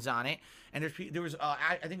opinions on it. And there was,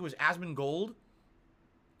 I think it was Asmon Gold.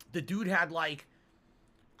 The dude had like,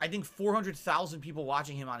 I think 400,000 people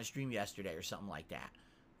watching him on his stream yesterday or something like that.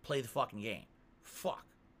 Play the fucking game. Fuck.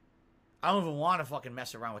 I don't even want to fucking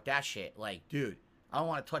mess around with that shit. Like, dude, I don't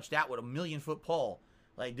want to touch that with a 1,000,000-foot pole.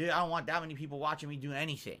 Like, dude, I don't want that many people watching me doing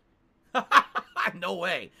anything. No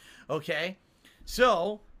way. Okay?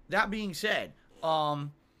 So, that being said, I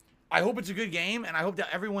hope it's a good game, and I hope that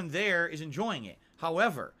everyone there is enjoying it.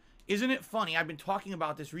 However, isn't it funny? I've been talking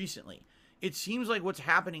about this recently. It seems like what's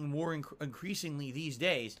happening more increasingly these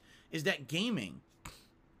days is that gaming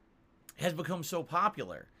has become so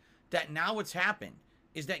popular that now what's happened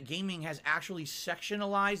is that gaming has actually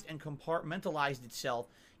sectionalized and compartmentalized itself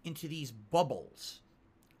into these bubbles.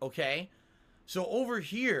 Okay? So over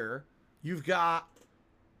here, you've got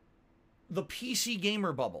the PC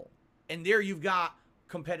gamer bubble. And there you've got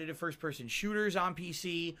competitive first-person shooters on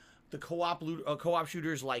PC, the co-op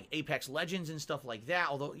shooters like Apex Legends and stuff like that.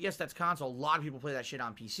 Although, yes, that's console. A lot of people play that shit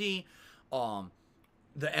on PC.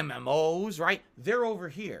 the MMOs, right? They're over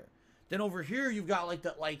here. Then over here you've got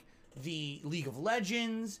like the League of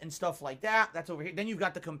Legends and stuff like that. That's over here. Then you've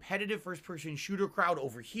got the competitive first-person shooter crowd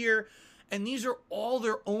over here. And these are all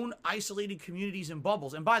their own isolated communities and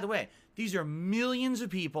bubbles. And by the way, these are millions of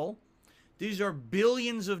people. These are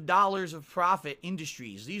billions of dollars of profit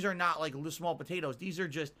industries. These are not like small potatoes. These are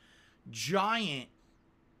just giant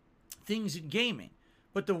things in gaming.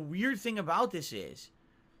 But the weird thing about this is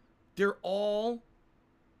they're all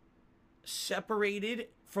separated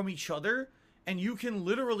from each other, and you can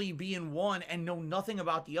literally be in one and know nothing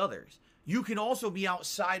about the others. You can also be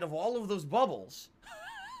outside of all of those bubbles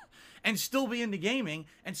and still be into gaming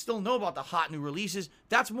and still know about the hot new releases.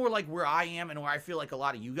 That's more like where I am and where I feel like a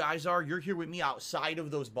lot of you guys are. You're here with me outside of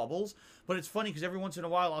those bubbles. But it's funny because every once in a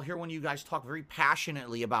while I'll hear one of you guys talk very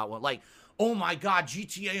passionately about what, like, oh my God,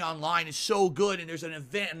 GTA Online is so good, and there's an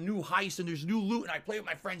event, a new heist, and there's new loot, and I play with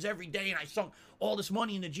my friends every day, and I sunk all this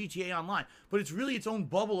money into GTA Online. But it's really its own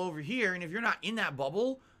bubble over here, and if you're not in that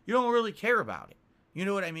bubble, you don't really care about it. You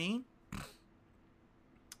know what I mean?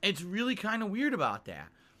 It's really kind of weird about that.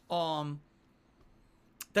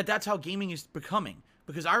 That's how gaming is becoming.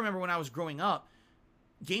 Because I remember when I was growing up,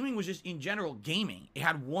 gaming was just, in general, gaming. It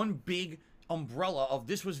had one big umbrella of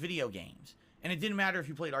this was video games. And it didn't matter if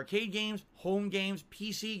you played arcade games, home games,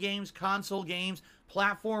 PC games, console games,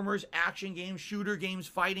 platformers, action games, shooter games,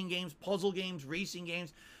 fighting games, puzzle games, racing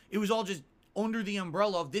games. It was all just under the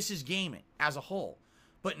umbrella of this is gaming as a whole.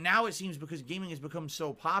 But now it seems because gaming has become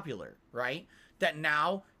so popular, right, that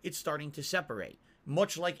now it's starting to separate.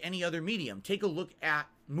 Much like any other medium. Take a look at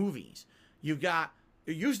movies. You've got,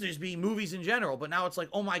 it used to just be movies in general, but now it's like,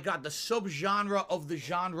 oh my God, the subgenre of the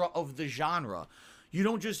genre of the genre. You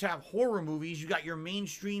don't just have horror movies. You got your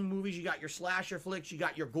mainstream movies. You got your slasher flicks. You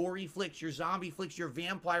got your gory flicks, your zombie flicks, your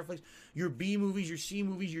vampire flicks, your B movies, your C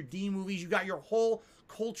movies, your D movies. You got your whole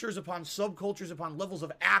cultures upon subcultures upon levels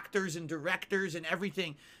of actors and directors and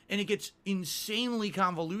everything. And it gets insanely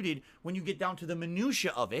convoluted when you get down to the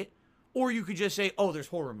minutia of it. Or you could just say, oh, there's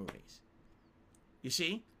horror movies. You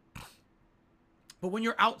see? But when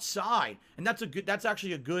you're outside, and that's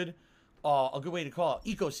actually a good way to call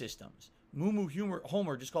it, ecosystems. Moo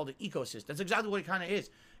Homer just called it ecosystem. That's exactly what it kind of is.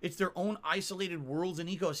 It's their own isolated worlds and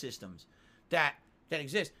ecosystems that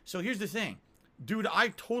exist. So here's the thing. Dude, I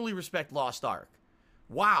totally respect Lost Ark.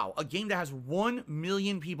 Wow, a game that has 1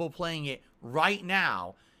 million people playing it right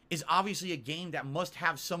now is obviously a game that must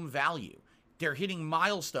have some value. They're hitting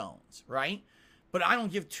milestones, right? But I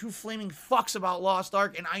don't give two flaming fucks about Lost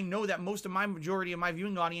Ark, and I know that majority of my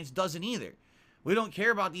viewing audience doesn't either. We don't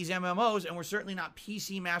care about these MMOs, and we're certainly not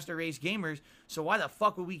PC Master Race gamers, so why the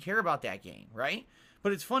fuck would we care about that game, right?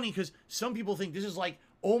 But it's funny because some people think this is like,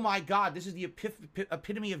 oh my God, this is the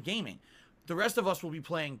epitome of gaming. The rest of us will be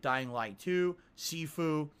playing Dying Light 2,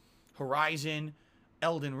 Sifu, Horizon,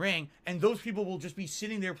 Elden Ring, and those people will just be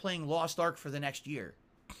sitting there playing Lost Ark for the next year.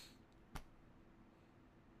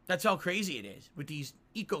 That's how crazy it is with these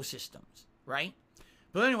ecosystems, right?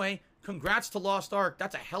 But anyway, congrats to Lost Ark.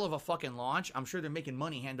 That's a hell of a fucking launch. I'm sure they're making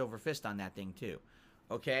money hand over fist on that thing too.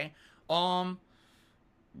 Okay?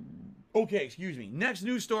 Okay, excuse me. Next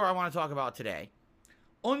news story I want to talk about today.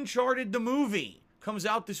 Uncharted the movie comes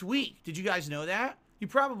out this week. Did you guys know that? You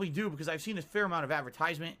probably do because I've seen a fair amount of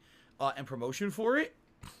advertisement and promotion for it.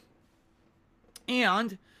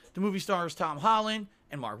 And the movie stars Tom Holland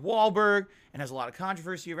and Mark Wahlberg, and has a lot of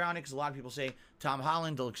controversy around it because a lot of people say Tom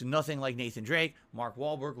Holland looks nothing like Nathan Drake. Mark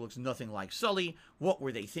Wahlberg looks nothing like Sully. What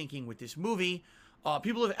were they thinking with this movie?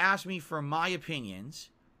 People have asked me for my opinions,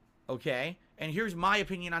 okay? And here's my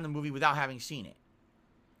opinion on the movie without having seen it.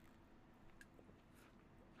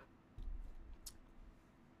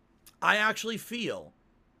 I actually feel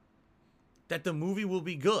that the movie will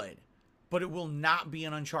be good, but it will not be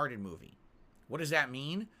an Uncharted movie. What does that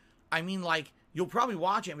mean? I mean, like, you'll probably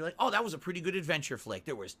watch it and be like, oh, that was a pretty good adventure flick.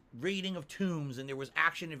 There was raiding of tombs, and there was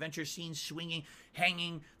action adventure scenes, swinging,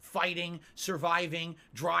 hanging, fighting, surviving,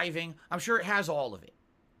 driving. I'm sure it has all of it,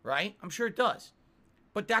 right? I'm sure it does.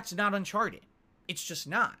 But that's not Uncharted. It's just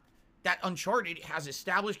not. That Uncharted has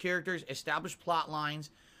established characters, established plot lines,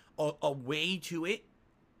 a way to it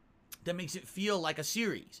that makes it feel like a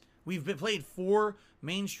series. We've played 4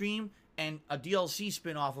 mainstream and a DLC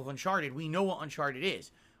spin-off of Uncharted. We know what Uncharted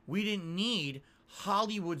is. We didn't need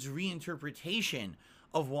Hollywood's reinterpretation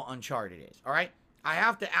of what Uncharted is, all right? I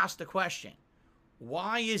have to ask the question,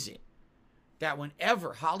 why is it that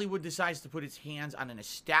whenever Hollywood decides to put its hands on an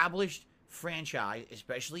established franchise,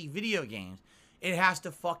 especially video games, it has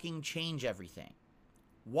to fucking change everything?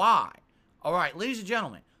 Why? All right, ladies and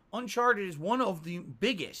gentlemen, Uncharted is one of the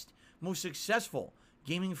biggest, most successful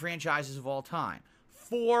gaming franchises of all time.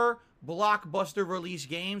 4 blockbuster release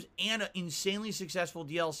games and an insanely successful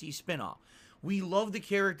DLC spinoff. We love the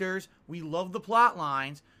characters. We love the plot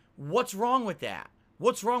lines. What's wrong with that?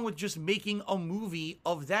 What's wrong with just making a movie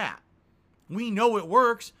of that? We know it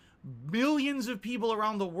works. Millions of people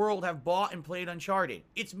around the world have bought and played Uncharted.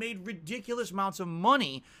 It's made ridiculous amounts of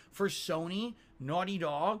money for Sony, Naughty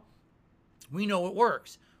Dog. We know it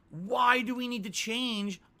works. Why do we need to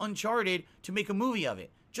change Uncharted to make a movie of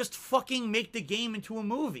it? Just fucking make the game into a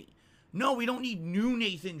movie. No, we don't need new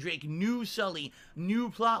Nathan Drake, new Sully, new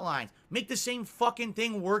plot lines. Make the same fucking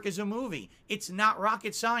thing work as a movie. It's not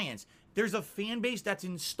rocket science. There's a fan base that's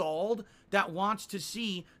installed that wants to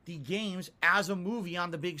see the games as a movie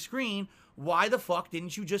on the big screen. Why the fuck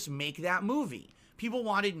didn't you just make that movie? People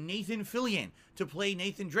wanted Nathan Fillion to play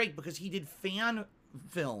Nathan Drake because he did fan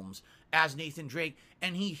films as Nathan Drake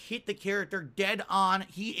and he hit the character dead on.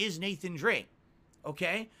 He is Nathan Drake.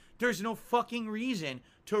 Okay? There's no fucking reason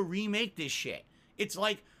to remake this shit. It's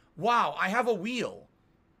like, wow, I have a wheel.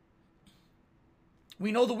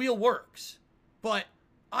 We know the wheel works, but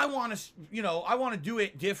I want to do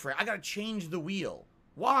it different. I got to change the wheel.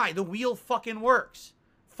 Why? The wheel fucking works.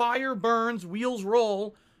 Fire burns, wheels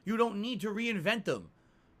roll. You don't need to reinvent them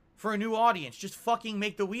for a new audience. Just fucking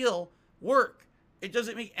make the wheel work. It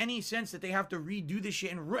doesn't make any sense that they have to redo this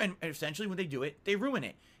shit and essentially when they do it, they ruin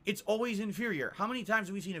it. It's always inferior. How many times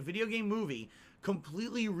have we seen a video game movie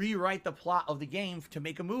completely rewrite the plot of the game to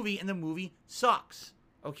make a movie and the movie sucks?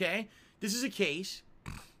 Okay? This is a case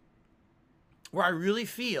where I really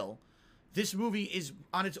feel this movie is,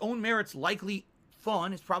 on its own merits, likely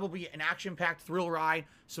fun. It's probably an action-packed thrill ride,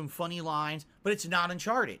 some funny lines, but it's not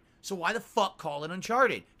Uncharted. So why the fuck call it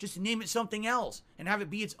Uncharted? Just name it something else and have it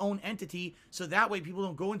be its own entity so that way people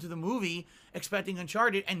don't go into the movie expecting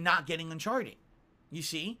Uncharted and not getting Uncharted. You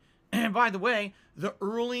see? And by the way, the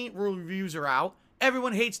early reviews are out.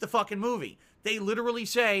 Everyone hates the fucking movie. They literally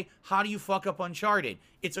say, how do you fuck up Uncharted?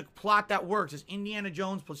 It's a plot that works. It's Indiana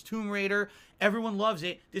Jones plus Tomb Raider. Everyone loves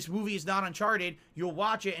it. This movie is not Uncharted. You'll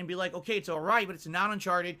watch it and be like, okay, it's all right, but it's not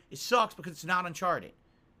Uncharted. It sucks because it's not Uncharted.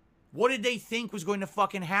 What did they think was going to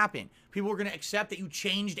fucking happen? People were going to accept that you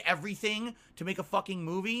changed everything to make a fucking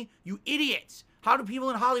movie? You idiots. How do people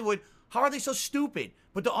in Hollywood, how are they so stupid?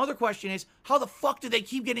 But the other question is, how the fuck do they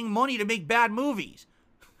keep getting money to make bad movies?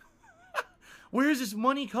 Where is this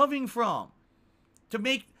money coming from? To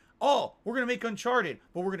make, oh, we're going to make Uncharted,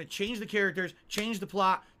 but we're going to change the characters, change the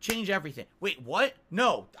plot, change everything. Wait, what?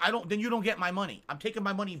 No, then you don't get my money. I'm taking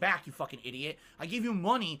my money back, you fucking idiot. I gave you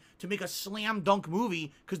money to make a slam dunk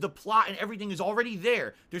movie because the plot and everything is already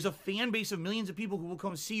there. There's a fan base of millions of people who will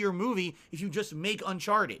come see your movie if you just make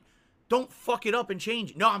Uncharted. Don't fuck it up and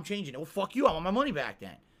change it. No, I'm changing it. Well, fuck you. I want my money back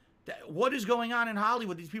then. What is going on in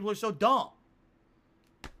Hollywood? These people are so dumb.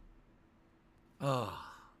 Ugh.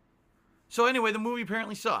 So anyway, the movie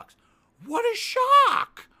apparently sucks. What a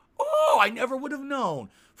shock! Oh, I never would have known.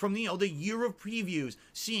 From the year of previews,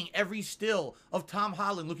 seeing every still of Tom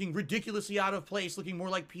Holland looking ridiculously out of place, looking more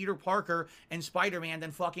like Peter Parker and Spider-Man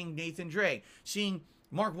than fucking Nathan Drake. Seeing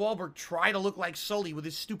Mark Wahlberg try to look like Sully with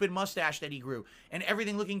his stupid mustache that he grew. And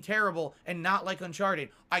everything looking terrible and not like Uncharted.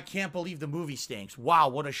 I can't believe the movie stinks. Wow,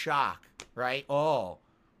 what a shock. Right? Oh.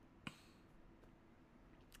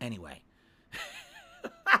 Anyway.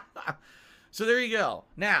 So there you go.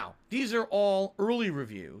 Now, these are all early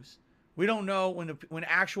reviews. We don't know when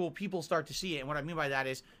actual people start to see it. And what I mean by that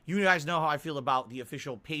is, you guys know how I feel about the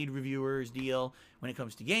official paid reviewers deal when it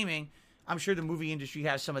comes to gaming. I'm sure the movie industry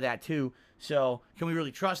has some of that too. So can we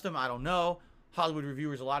really trust them? I don't know. Hollywood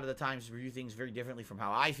reviewers a lot of the times review things very differently from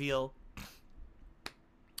how I feel.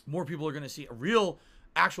 More people are going to see a real,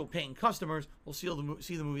 actual paying customers. We'll see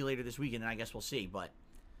the movie later this weekend, and I guess we'll see. But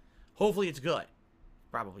hopefully it's good.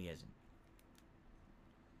 Probably isn't.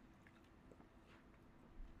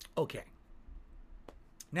 Okay.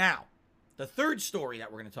 Now, the third story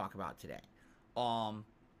that we're going to talk about today.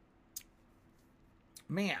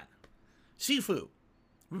 Man, Sifu.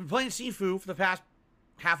 We've been playing Sifu for the past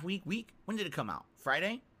week. When did it come out?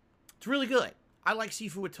 Friday? It's really good. I like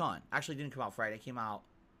Sifu a ton. Actually, it didn't come out Friday. It came out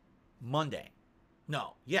Monday.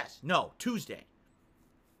 Tuesday.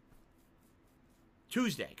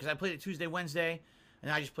 Tuesday, because I played it Tuesday, Wednesday,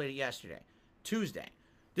 and I just played it yesterday. Tuesday.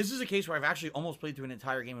 This is a case where I've actually almost played through an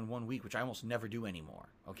entire game in 1 week, which I almost never do anymore,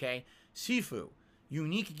 okay? Sifu,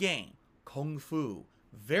 unique game, Kung Fu,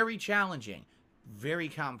 very challenging, very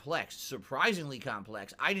complex, surprisingly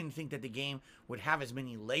complex. I didn't think that the game would have as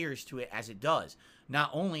many layers to it as it does. Not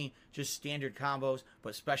only just standard combos,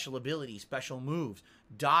 but special abilities, special moves,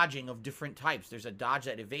 dodging of different types. There's a dodge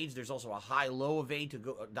that evades. There's also a high-low evade to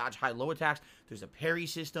go dodge high-low attacks. There's a parry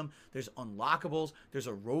system. There's unlockables. There's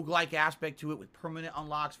a roguelike aspect to it with permanent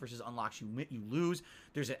unlocks versus unlocks you lose.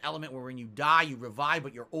 There's an element where when you die, you revive,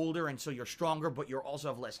 but you're older, and so you're stronger, but you also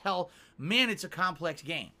have less health. Man, it's a complex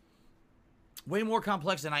game. Way more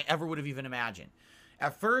complex than I ever would have even imagined.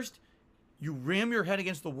 At first, you ram your head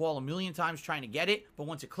against the wall a million times trying to get it, but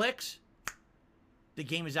once it clicks, the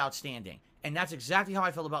game is outstanding. And that's exactly how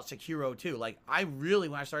I felt about Sekiro too. Like, I really,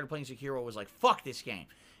 when I started playing Sekiro, was like, fuck this game.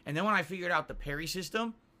 And then when I figured out the parry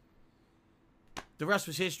system, the rest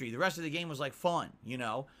was history. The rest of the game was like fun, you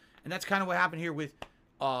know? And that's kind of what happened here with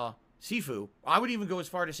Sifu. I would even go as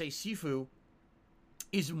far to say Sifu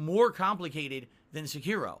is more complicated than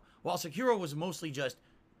Sekiro. While Sekiro was mostly just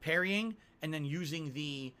parrying and then using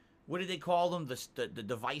the, what did they call them? The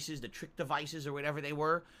devices, the trick devices or whatever they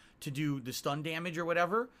were to do the stun damage or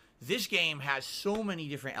whatever. This game has so many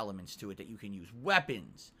different elements to it that you can use.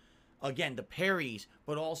 Weapons. Again, the parries,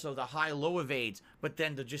 but also the high-low evades, but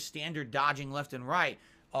then the just standard dodging left and right,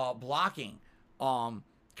 blocking,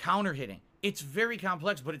 counter-hitting. It's very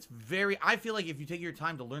complex, but it's very, I feel like if you take your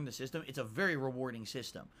time to learn the system, it's a very rewarding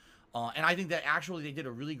system. And I think that actually they did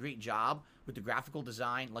a really great job with the graphical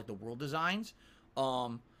design, like the world designs.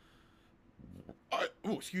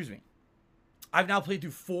 Excuse me. I've now played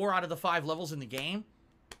through 4 out of the 5 levels in the game.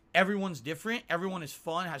 Everyone's different. Everyone is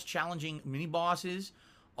fun, has challenging mini bosses,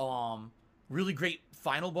 really great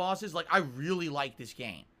final bosses. Like, I really like this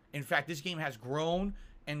game. In fact, this game has grown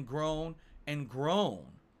and grown and grown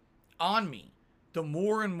on me. The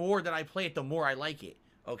more and more that I play it, the more I like it.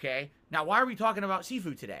 Okay? Now, why are we talking about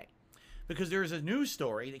Sifu today? Because there's a news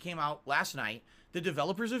story that came out last night. The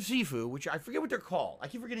developers of Sifu, which I forget what they're called. I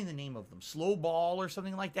keep forgetting the name of them. Slow Ball or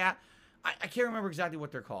something like that. I can't remember exactly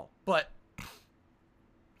what they're called. But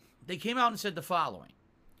they came out and said the following.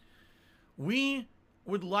 We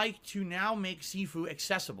would like to now make Sifu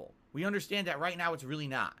accessible. We understand that right now it's really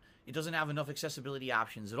not. It doesn't have enough accessibility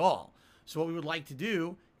options at all. So what we would like to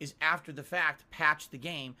do is, after the fact, patch the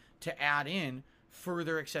game to add in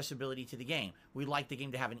further accessibility to the game. We'd like the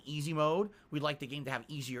game to have an easy mode. We'd like the game to have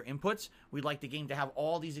easier inputs. We'd like the game to have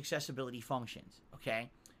all these accessibility functions. Okay?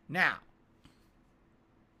 Now,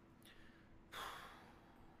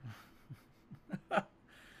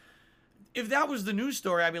 if that was the news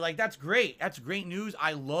story, I'd be like, that's great. That's great news.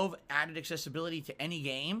 I love added accessibility to any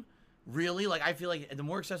game. Really, like, I feel like the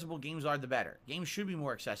more accessible games are, the better. Games should be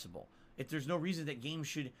more accessible. If there's no reason that games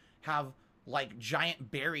should have, like,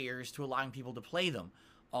 giant barriers to allowing people to play them.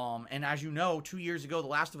 And as you know, 2 years ago, The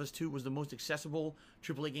Last of Us 2 was the most accessible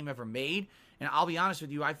AAA game ever made. And I'll be honest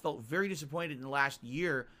with you, I felt very disappointed in the last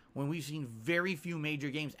year when we've seen very few major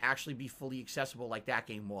games actually be fully accessible like that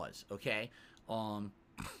game was, okay?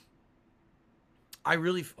 I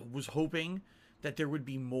really was hoping that there would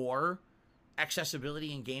be more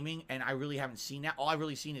accessibility in gaming, and I really haven't seen that. All I've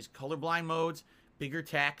really seen is colorblind modes, bigger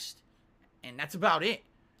text, and that's about it.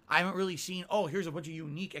 I haven't really seen, oh, here's a bunch of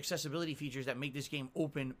unique accessibility features that make this game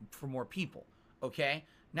open for more people, okay?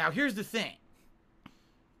 Now, here's the thing.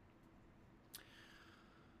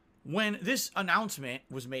 When this announcement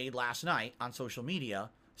was made last night on social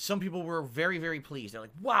media, some people were very, very pleased. They're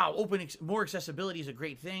like, wow, more accessibility is a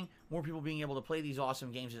great thing. More people being able to play these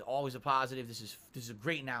awesome games is always a positive. This is a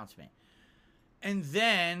great announcement. And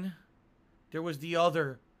then there was the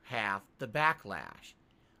other half, the backlash.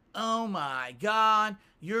 Oh my God,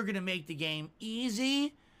 you're going to make the game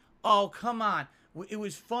easy? Oh, come on. It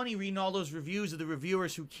was funny reading all those reviews of the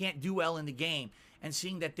reviewers who can't do well in the game and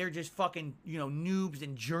seeing that they're just fucking, noobs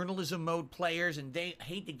and journalism mode players, and they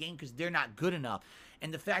hate the game because they're not good enough.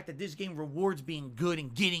 And the fact that this game rewards being good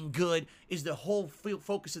and getting good is the whole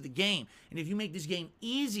focus of the game. And if you make this game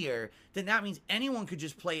easier, then that means anyone could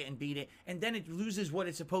just play it and beat it, and then it loses what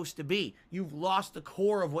it's supposed to be. You've lost the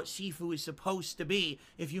core of what Sifu is supposed to be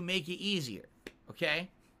if you make it easier. Okay?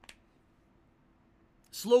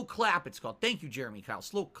 Slow Clap, it's called. Thank you, Jeremy Kyle.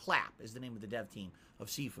 Slow Clap is the name of the dev team of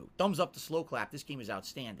Sifu. Thumbs up to Slow Clap. This game is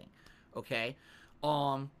outstanding. Okay?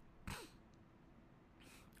 All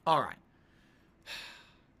right.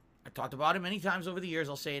 I talked about it many times over the years.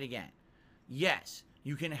 I'll say it again. Yes,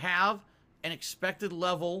 you can have an expected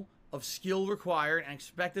level of skill required, an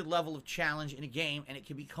expected level of challenge in a game, and it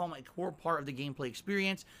can become a core part of the gameplay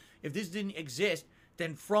experience. If this didn't exist,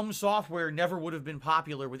 then From Software never would have been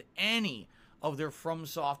popular with any of their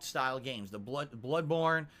FromSoft style games. The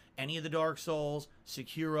Bloodborne, any of the Dark Souls,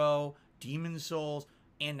 Sekiro, Demon Souls,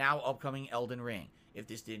 and now upcoming Elden Ring. If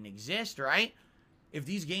this didn't exist, right? If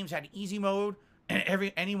these games had easy mode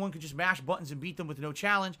and anyone could just mash buttons and beat them with no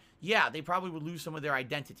challenge, yeah, they probably would lose some of their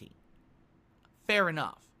identity. Fair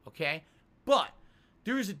enough, okay? But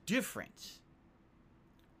there is a difference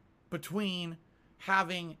between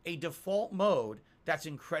having a default mode that's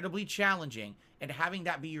incredibly challenging and having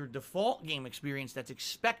that be your default game experience that's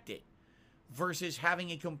expected versus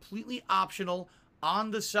having a completely optional,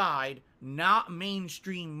 on the side, not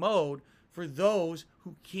mainstream mode for those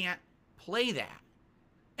who can't play that.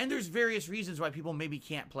 And there's various reasons why people maybe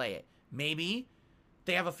can't play it. Maybe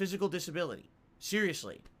they have a physical disability.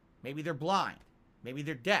 Seriously. Maybe they're blind. Maybe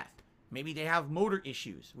they're deaf. Maybe they have motor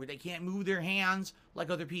issues where they can't move their hands like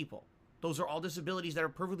other people. Those are all disabilities that are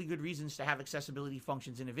perfectly good reasons to have accessibility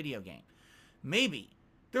functions in a video game. Maybe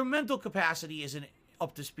their mental capacity isn't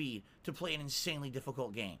up to speed to play an insanely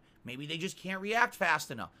difficult game. Maybe they just can't react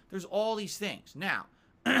fast enough. There's all these things. Now,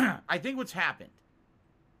 I think what's happened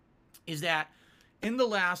is that in the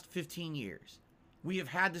last 15 years, we have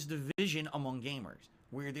had this division among gamers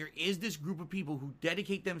where there is this group of people who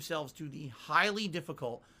dedicate themselves to the highly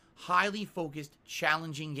difficult, highly focused,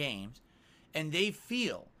 challenging games, and they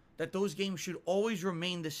feel that those games should always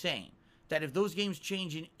remain the same. That if those games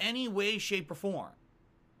change in any way, shape, or form,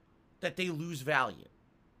 that they lose value.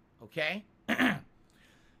 Okay?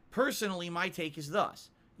 Personally, my take is thus.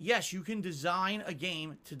 Yes, you can design a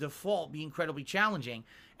game to default be incredibly challenging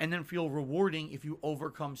and then feel rewarding if you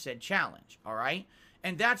overcome said challenge. All right?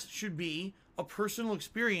 And that should be a personal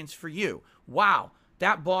experience for you. Wow,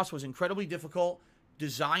 that boss was incredibly difficult,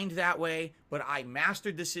 designed that way, but I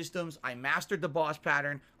mastered the systems, I mastered the boss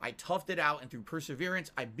pattern, I toughed it out, and through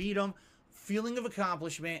perseverance, I beat him. Feeling of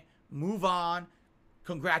accomplishment, move on,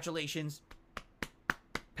 congratulations,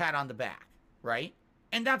 pat on the back, right?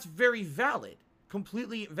 And that's very valid,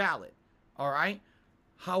 completely valid, all right?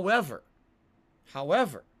 However,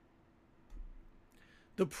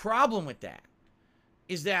 the problem with that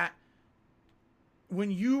is that when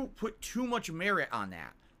you put too much merit on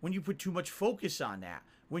that, when you put too much focus on that,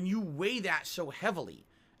 when you weigh that so heavily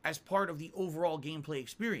as part of the overall gameplay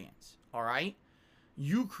experience, all right?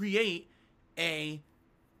 You create a,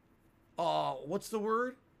 what's the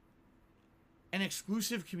word? An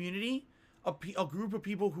exclusive community, a group of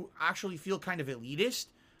people who actually feel kind of elitist,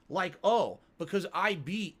 like, oh, because I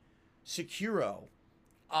beat Sekiro,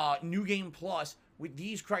 New Game Plus with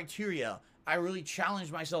these criteria, I really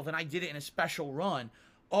challenged myself and I did it in a special run.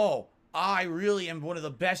 Oh, I really am one of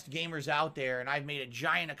the best gamers out there and I've made a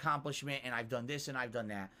giant accomplishment and I've done this and I've done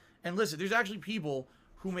that. And listen, there's actually people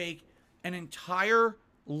who make an entire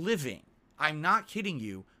living, I'm not kidding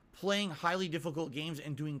you, playing highly difficult games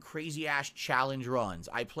and doing crazy ass challenge runs.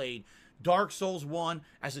 I played Dark Souls 1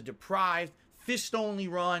 as a deprived, fist only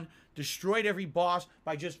run, destroyed every boss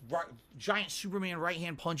by just giant Superman right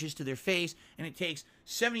hand punches to their face, and it takes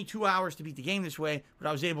 72 hours to beat the game this way, but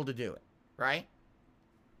I was able to do it, right?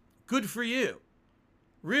 Good for you.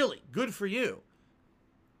 Really, good for you.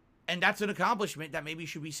 And that's an accomplishment that maybe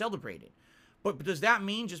should be celebrated. But does that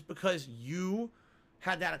mean just because you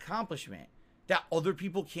had that accomplishment that other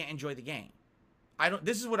people can't enjoy the game?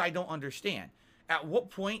 This is what I don't understand. At what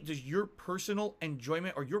point does your personal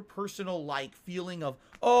enjoyment or your personal feeling of,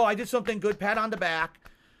 oh, I did something good, pat on the back,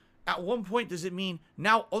 at one point does it mean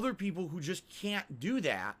now other people who just can't do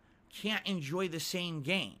that can't enjoy the same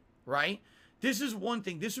game, right? This is one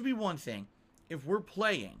thing. This would be one thing if we're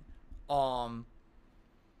playing,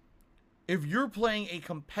 if you're playing a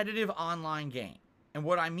competitive online game. And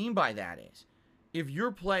what I mean by that is, if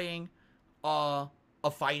you're playing a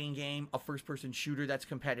fighting game, a first-person shooter that's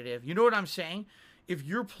competitive, you know what I'm saying? If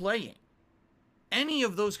you're playing any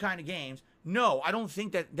of those kind of games, no, I don't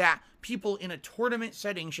think that people in a tournament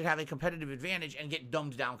setting should have a competitive advantage and get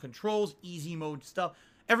dumbed down controls, easy mode stuff.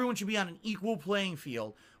 Everyone should be on an equal playing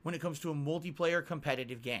field when it comes to a multiplayer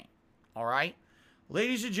competitive game. All right?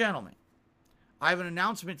 Ladies and gentlemen, I have an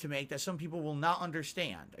announcement to make that some people will not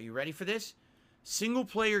understand. Are you ready for this?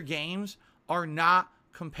 Single-player games are not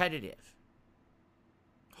competitive.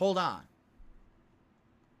 Hold on.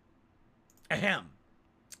 Ahem.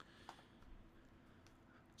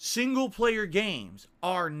 Single-player games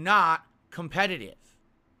are not competitive.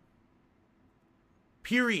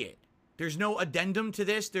 Period. There's no addendum to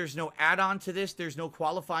this. There's no add-on to this. There's no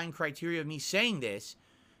qualifying criteria of me saying this.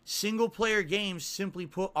 Single-player games, simply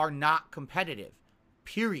put, are not competitive.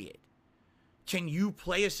 Period. Can you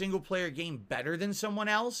play a single-player game better than someone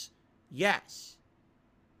else? Yes.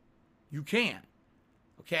 You can.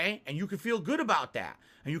 Okay? And you can feel good about that.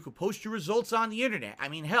 And you can post your results on the internet. I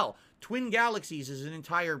mean, hell, Twin Galaxies is an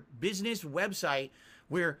entire business website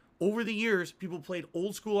where over the years, people played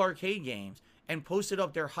old school arcade games and posted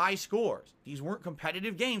up their high scores. These weren't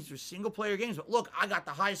competitive games, they're single player games, but look, I got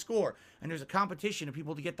the high score, and there's a competition of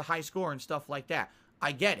people to get the high score and stuff like that.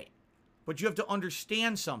 I get it. But you have to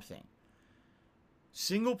understand something.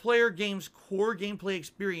 Single player games' core gameplay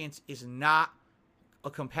experience is not a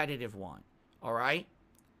competitive one. All right?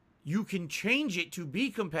 You can change it to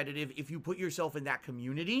be competitive if you put yourself in that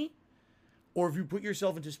community or if you put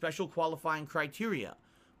yourself into special qualifying criteria.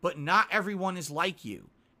 But not everyone is like you,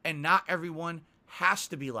 and not everyone has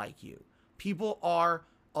to be like you. People are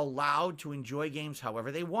allowed to enjoy games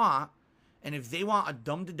however they want, and if they want a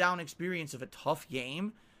dumbed-down experience of a tough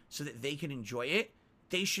game so that they can enjoy it,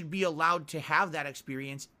 they should be allowed to have that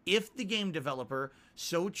experience if the game developer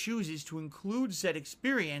so chooses to include said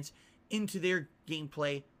experience into their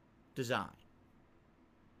gameplay design.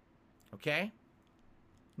 Okay?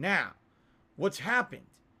 Now, what's happened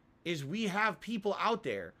is we have people out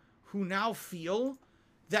there who now feel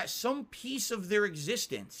that some piece of their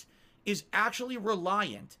existence is actually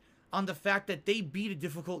reliant on the fact that they beat a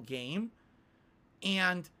difficult game,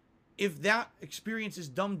 and if that experience is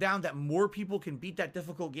dumbed down that more people can beat that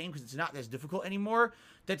difficult game because it's not as difficult anymore,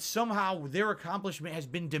 that somehow their accomplishment has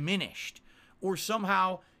been diminished, or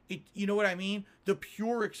somehow it, you know what I mean? The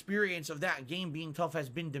pure experience of that game being tough has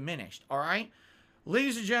been diminished. All right,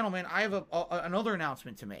 ladies and gentlemen, I have another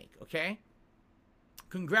announcement to make. Okay,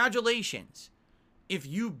 congratulations if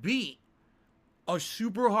you beat a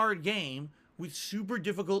super hard game with super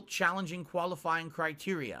difficult, challenging qualifying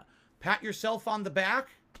criteria. Pat yourself on the back.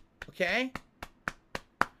 Okay?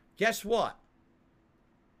 Guess what?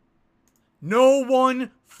 No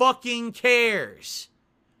one fucking cares.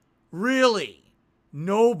 Really.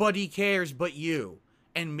 Nobody cares but you.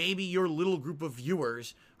 And maybe your little group of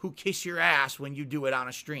viewers who kiss your ass when you do it on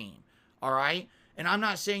a stream. Alright? And I'm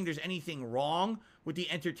not saying there's anything wrong with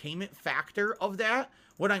the entertainment factor of that.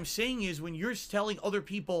 What I'm saying is when you're telling other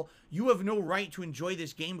people you have no right to enjoy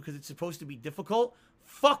this game because it's supposed to be difficult,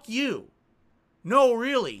 fuck you. No,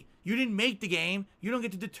 really. You didn't make the game. You don't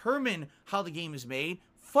get to determine how the game is made.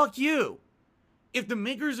 Fuck you. If the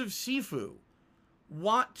makers of Sifu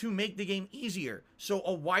want to make the game easier so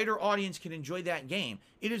a wider audience can enjoy that game,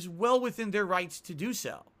 it is well within their rights to do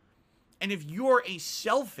so. And if you're a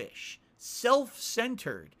selfish,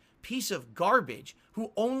 self-centered piece of garbage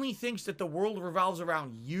who only thinks that the world revolves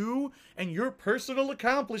around you and your personal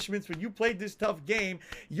accomplishments when you played this tough game,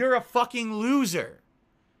 you're a fucking loser.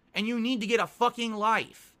 And you need to get a fucking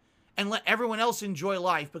life and let everyone else enjoy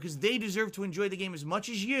life because they deserve to enjoy the game as much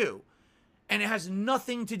as you. And it has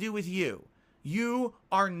nothing to do with you. You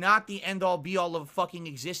are not the end-all be-all of fucking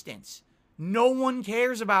existence. No one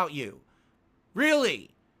cares about you.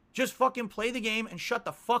 Really. Just fucking play the game and shut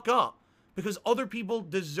the fuck up. Because other people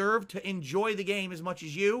deserve to enjoy the game as much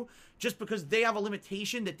as you. Just because they have a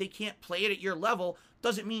limitation that they can't play it at your level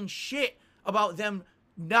doesn't mean shit about them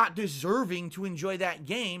not deserving to enjoy that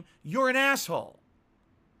game. You're an asshole.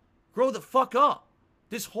 Grow the fuck up.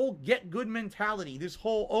 This whole get good mentality, this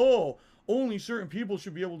whole, oh, only certain people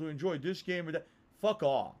should be able to enjoy this game or that. Fuck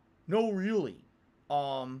off. No, really.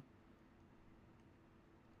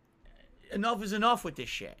 Enough is enough with this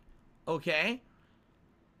shit. Okay?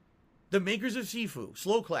 The makers of Sifu,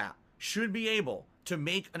 Slow Clap, should be able to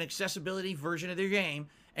make an accessibility version of their game.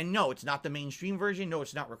 And no, it's not the mainstream version. No,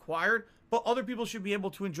 it's not required. But other people should be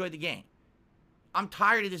able to enjoy the game. I'm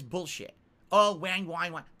tired of this bullshit. Oh, whine.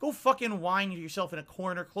 Go fucking whine yourself in a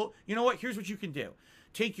corner. You know what? Here's what you can do.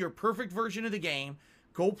 Take your perfect version of the game.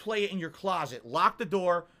 Go play it in your closet. Lock the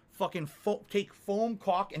door. Fucking take foam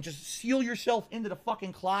caulk and just seal yourself into the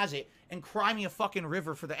fucking closet and cry me a fucking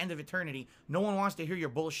river for the end of eternity. No one wants to hear your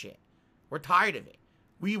bullshit. We're tired of it.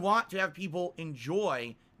 We want to have people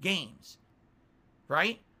enjoy games.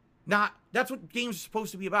 Right? That's what games are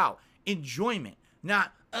supposed to be about. Enjoyment.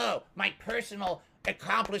 Not, oh, my personal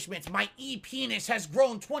accomplishments. My e-penis has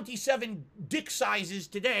grown 27 dick sizes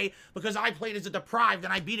today because I played as a deprived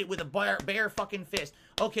and I beat it with a bare fucking fist.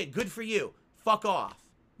 Okay, good for you. Fuck off.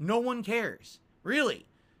 No one cares. Really.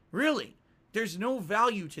 Really. There's no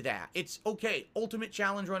value to that. It's okay. Ultimate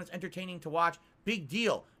challenge run. It's entertaining to watch. Big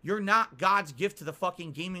deal. You're not God's gift to the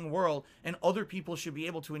fucking gaming world, and other people should be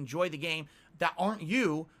able to enjoy the game that aren't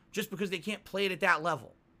you just because they can't play it at that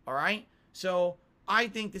level. All right? So I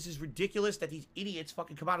think this is ridiculous that these idiots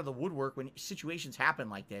fucking come out of the woodwork when situations happen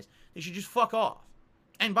like this. They should just fuck off.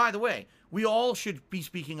 And by the way, we all should be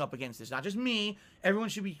speaking up against this. Not just me. Everyone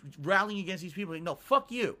should be rallying against these people. No,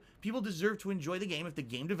 fuck you. People deserve to enjoy the game. If the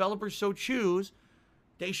game developers so choose,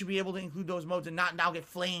 they should be able to include those modes and not now get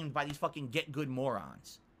flamed by these fucking get-good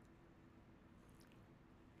morons.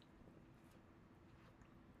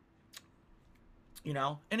 You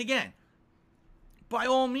know? And again, by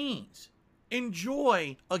all means,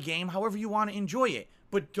 enjoy a game however you want to enjoy it,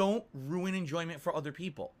 but don't ruin enjoyment for other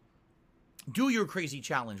people. Do your crazy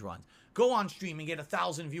challenge runs. Go on stream and get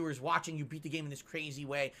 1,000 viewers watching you beat the game in this crazy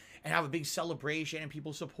way and have a big celebration and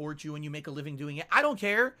people support you and you make a living doing it. I don't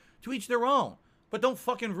care. To each their own. But don't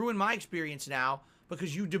fucking ruin my experience now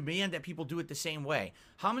because you demand that people do it the same way.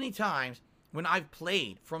 How many times when I've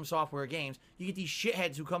played From Software games, you get these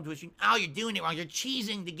shitheads who come to us, oh, you're doing it wrong. You're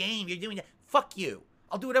cheesing the game. You're doing that. Fuck you.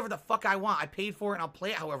 I'll do whatever the fuck I want. I paid for it and I'll play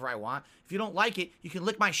it however I want. If you don't like it, you can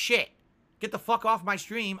lick my shit. Get the fuck off my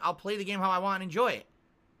stream. I'll play the game how I want and enjoy it.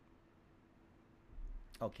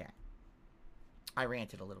 Okay. I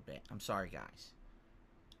ranted a little bit. I'm sorry, guys.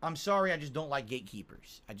 I'm sorry, I just don't like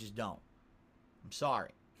gatekeepers. I just don't. I'm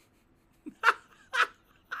sorry.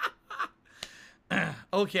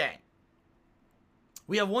 Okay.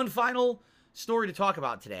 We have one final story to talk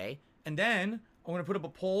about today. And then I'm going to put up a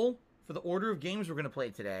poll for the order of games we're going to play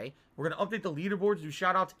today. We're going to update the leaderboards, do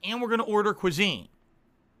shoutouts, and we're going to order cuisine.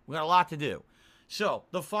 We got a lot to do. So,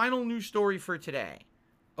 the final news story for today,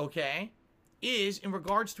 okay, is in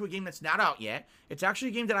regards to a game that's not out yet. It's actually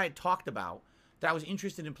a game that I had talked about that I was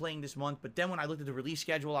interested in playing this month, but then when I looked at the release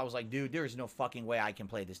schedule, I was like, dude, there is no fucking way I can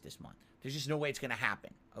play this month. There's just no way it's going to happen,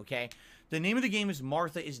 okay? The name of the game is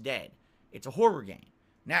Martha is Dead. It's a horror game.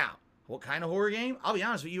 Now, what kind of horror game? I'll be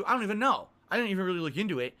honest with you, I don't even know. I didn't even really look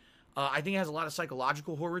into it. I think it has a lot of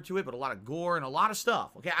psychological horror to it, but a lot of gore and a lot of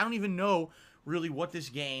stuff, okay? I don't even know really what this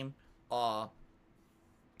game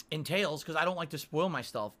entails because I don't like to spoil my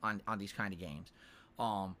stuff on these kind of games.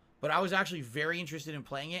 But I was actually very interested in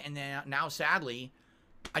playing it, and then now, sadly,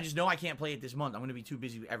 I just know I can't play it this month. I'm going to be too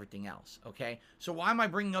busy with everything else, okay? So why am I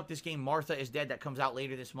bringing up this game, Martha is Dead, that comes out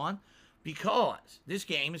later this month? Because this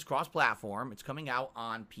game is cross-platform. It's coming out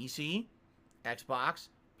on PC, Xbox,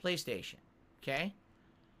 PlayStation, okay?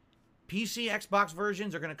 PC, Xbox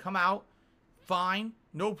versions are going to come out fine,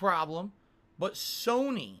 no problem. But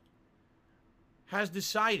Sony has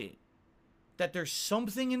decided that there's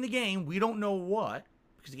something in the game, we don't know what,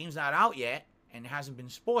 because the game's not out yet and hasn't been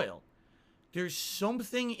spoiled. There's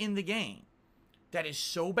something in the game that is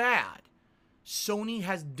so bad, Sony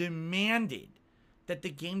has demanded that the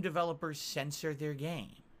game developers censor their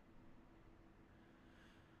game.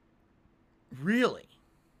 Really?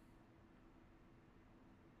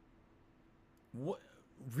 What?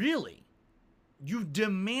 Really? You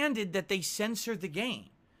demanded that they censor the game.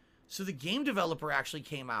 So the game developer actually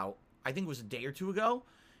came out, I think it was a day or two ago,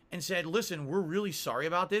 and said, listen, we're really sorry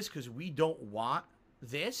about this because we don't want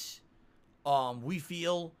this. We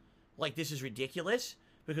feel like this is ridiculous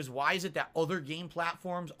because why is it that other game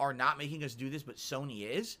platforms are not making us do this, but Sony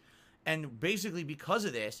is? And basically because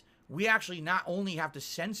of this, we actually not only have to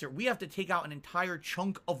censor, we have to take out an entire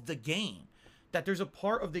chunk of the game. That there's a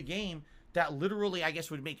part of the game that literally, I guess,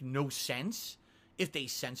 would make no sense if they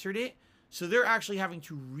censored it. So they're actually having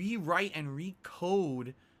to rewrite and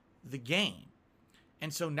recode the game.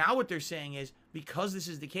 And so now what they're saying is, because this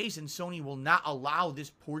is the case and Sony will not allow this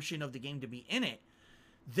portion of the game to be in it,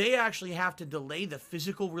 they actually have to delay the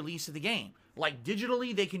physical release of the game. Like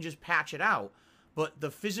digitally, they can just patch it out. But the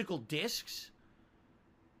physical discs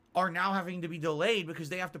are now having to be delayed because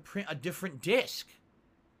they have to print a different disc.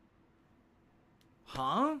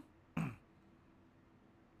 Huh?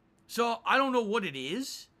 So I don't know what it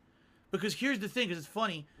is. Because here's the thing, because it's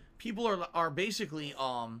funny. People are basically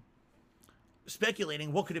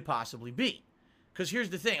speculating what could it possibly be. Because here's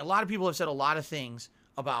the thing. A lot of people have said a lot of things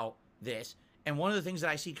about this. And one of the things that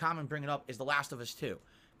I see common bringing up is The Last of Us 2.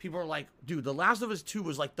 People are like, dude, The Last of Us 2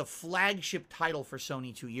 was like the flagship title for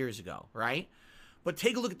Sony 2 years ago, right? But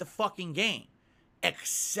take a look at the fucking game.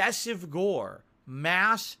 Excessive gore.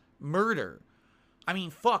 Mass murder. I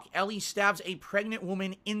mean, fuck. Ellie stabs a pregnant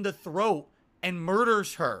woman in the throat and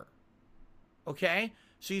murders her. Okay?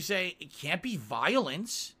 So you say, it can't be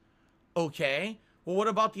violence. Okay? Well, what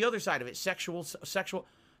about the other side of it? Sexual.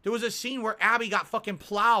 There was a scene where Abby got fucking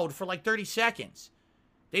plowed for like 30 seconds.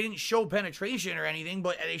 They didn't show penetration or anything,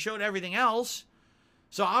 but they showed everything else.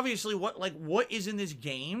 So obviously, what is in this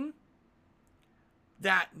game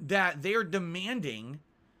that they're demanding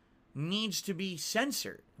needs to be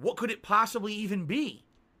censored? What could it possibly even be?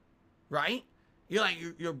 Right? You're like,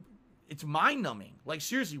 it's mind-numbing. Like,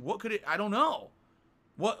 seriously, what could it, I don't know.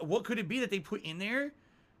 What could it be that they put in there?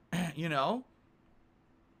 You know?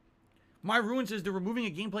 My Ruin says they're removing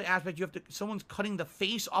a gameplay aspect. Someone's cutting the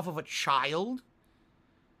face off of a child.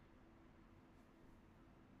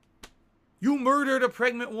 You murdered a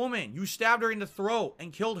pregnant woman. You stabbed her in the throat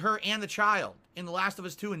and killed her and the child in The Last of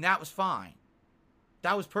Us 2, and that was fine.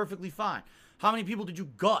 That was perfectly fine. How many people did you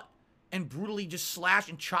gut and brutally just slash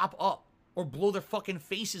and chop up? or blow their fucking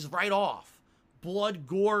faces right off. Blood,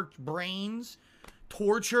 gore, brains,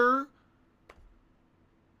 torture.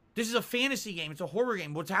 This is a fantasy game. It's a horror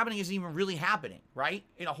game. What's happening isn't even really happening, right?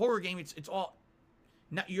 In a horror game, it's all...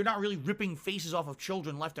 you're not really ripping faces off of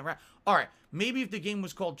children left and right. All right, maybe if the game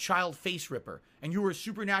was called Child Face Ripper, and you were a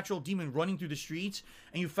supernatural demon running through the streets,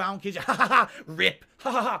 and you found kids, ha ha ha, rip,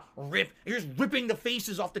 ha ha ha, rip. You're just ripping the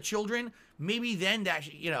faces off the children. Maybe then that,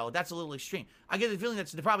 that's a little extreme. I get the feeling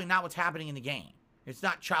that's probably not what's happening in the game. It's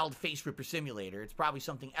not Child Face Ripper Simulator. It's probably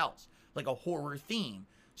something else, like a horror theme.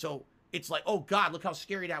 So it's like, oh God, look how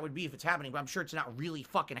scary that would be if it's happening. But I'm sure it's not really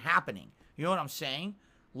fucking happening. You know what I'm saying?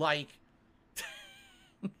 Like...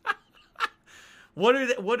 What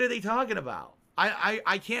are they talking about?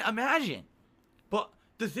 I can't imagine. But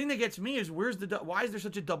the thing that gets me is why is there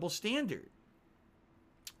such a double standard?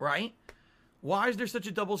 Right? Why is there such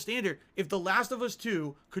a double standard? If The Last of Us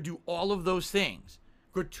 2 could do all of those things,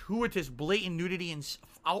 gratuitous, blatant nudity and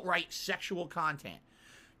outright sexual content,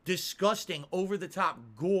 disgusting, over-the-top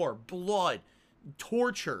gore, blood,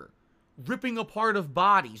 torture, ripping apart of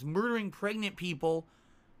bodies, murdering pregnant people,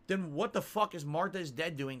 then what the fuck is Martha is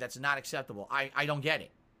Dead doing that's not acceptable? I don't get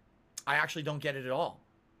it. I actually don't get it at all.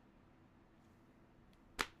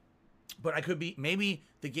 But I could be... Maybe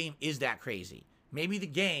the game is that crazy. Maybe the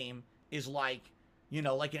game is like,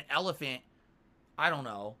 like an elephant. I don't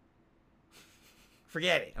know.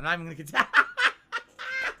 Forget it. I'm not even going to continue.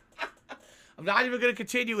 I'm not even going to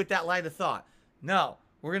continue with that line of thought. No.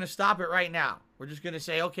 We're going to stop it right now. We're just going to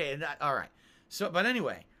say, okay, all right. So, but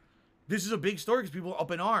anyway... This is a big story because people are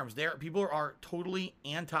up in arms. People are totally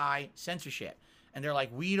anti-censorship. And they're like,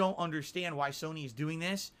 we don't understand why Sony is doing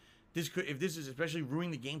this. If this is especially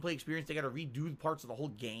ruining the gameplay experience, they got to redo parts of the whole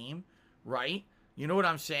game, right? You know what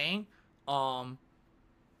I'm saying?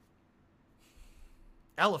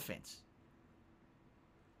 Elephants.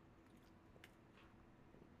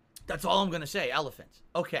 That's all I'm going to say, elephants.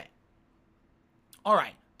 Okay. All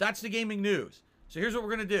right, that's the gaming news. So here's what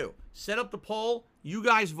we're going to do. Set up the poll. You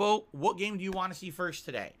guys vote. What game do you want to see first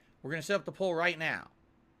today? We're going to set up the poll right now.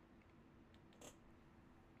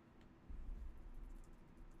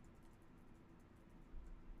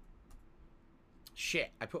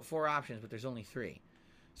 Shit. I put 4 options, but there's only 3.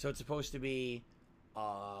 So it's supposed to be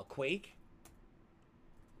Quake,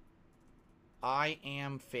 I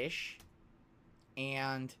Am Fish,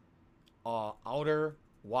 and Outer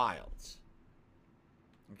Wilds.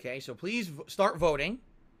 Okay, so please start voting.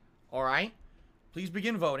 All right? Please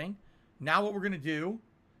begin voting. Now what we're going to do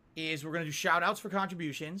is we're going to do shout-outs for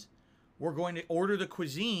contributions. We're going to order the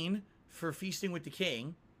cuisine for Feasting with the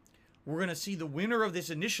King. We're going to see the winner of this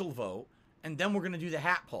initial vote, and then we're going to do the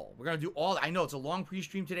hat poll. We're going to do all... I know it's a long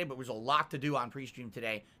pre-stream today, but there's a lot to do on pre-stream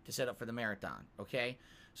today to set up for the marathon, okay?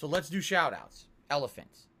 So let's do shout-outs.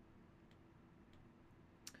 Elephants.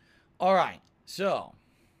 All right, so...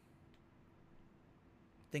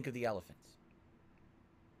 Think of the elephants.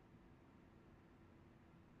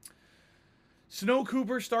 Snow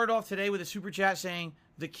Cooper started off today with a super chat saying,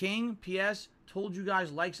 The King, P.S., told you guys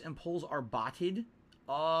likes and polls are botted.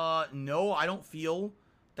 No, I don't feel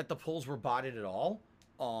that the polls were botted at all.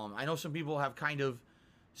 I know some people have kind of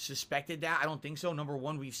suspected that. I don't think so. Number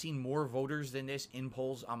one, we've seen more voters than this in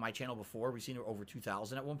polls on my channel before. We've seen over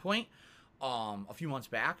 2,000 at one point, a few months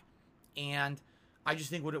back. And I just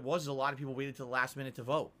think what it was is a lot of people waited to the last minute to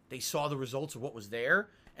vote. They saw the results of what was there,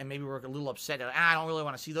 and maybe were a little upset that, I don't really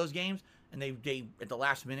want to see those games, and they at the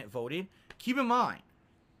last minute voted. Keep in mind,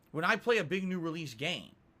 when I play a big new release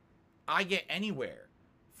game, I get anywhere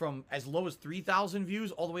from as low as 3,000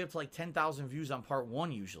 views all the way up to like 10,000 views on part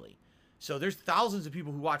 1 usually. So there's thousands of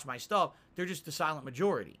people who watch my stuff. They're just the silent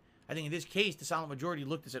majority. I think in this case, the silent majority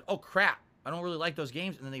looked and said, oh crap, I don't really like those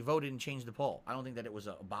games, and then they voted and changed the poll. I don't think that it was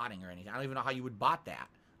a botting or anything. I don't even know how you would bot that,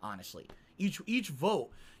 honestly. Each vote,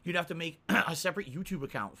 you'd have to make a separate YouTube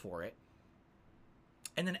account for it,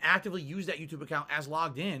 and then actively use that YouTube account as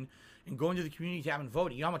logged in, and go into the community tab and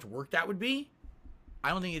vote. You know how much work that would be? I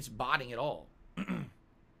don't think it's botting at all.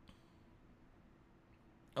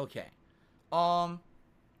 Okay.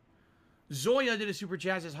 Zoya did a super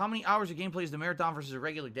chat, says, how many hours of gameplay is the marathon versus a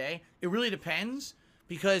regular day? It really depends,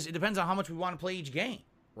 because it depends on how much we want to play each game,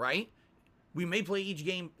 right? We may play each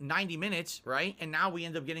game 90 minutes, right? And now we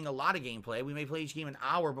end up getting a lot of gameplay. We may play each game an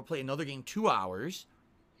hour, but play another game 2 hours.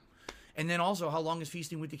 And then also, how long is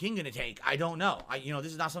Feasting with the King going to take? I don't know.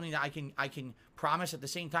 This is not something that I can promise. At the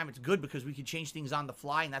same time, it's good because we can change things on the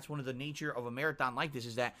fly, and that's one of the nature of a marathon like this,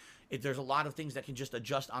 is that there's a lot of things that can just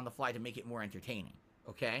adjust on the fly to make it more entertaining,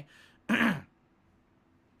 okay?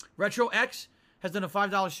 Retro X has done a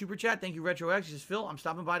 $5 super chat. Thank you, RetroX. He says, Phil, I'm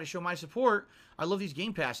stopping by to show my support. I love these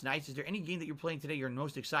Game Pass nights. Is there any game that you're playing today you're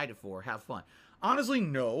most excited for? Have fun. Honestly,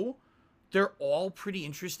 no. They're all pretty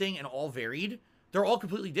interesting and all varied. They're all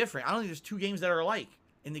completely different. I don't think there's 2 games that are alike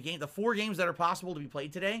in the game. The 4 games that are possible to be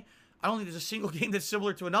played today, I don't think there's a single game that's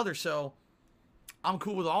similar to another, so I'm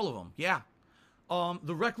cool with all of them. Yeah.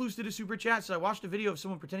 The Recluse did a super chat, so I watched a video of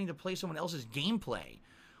someone pretending to play someone else's gameplay.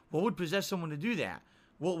 What would possess someone to do that?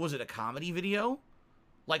 Well, was it a comedy video?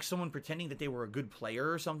 Like someone pretending that they were a good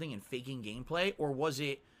player or something and faking gameplay? Or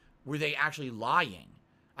were they actually lying?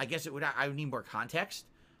 I guess I would need more context.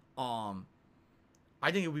 I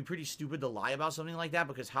think it would be pretty stupid to lie about something like that,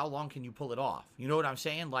 because how long can you pull it off? You know what I'm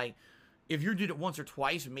saying? Like, if you did it once or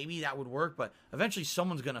twice, maybe that would work, but eventually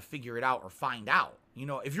someone's going to figure it out or find out. You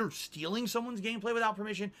know, if you're stealing someone's gameplay without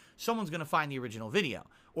permission, someone's going to find the original video.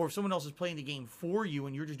 Or if someone else is playing the game for you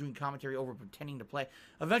and you're just doing commentary over pretending to play,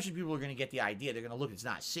 eventually people are going to get the idea. They're going to look, it's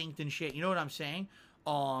not synced and shit. You know what I'm saying?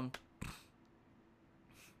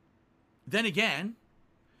 Then again,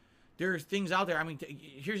 there's things out there. I mean,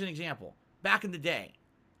 here's an example. Back in the day,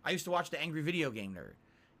 I used to watch the Angry Video Game Nerd,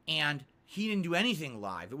 and he didn't do anything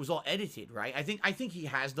live. It was all edited, right? I think he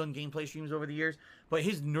has done gameplay streams over the years, but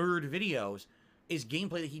his nerd videos is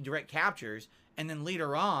gameplay that he direct captures, and then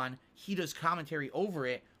later on, he does commentary over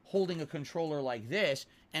it, holding a controller like this,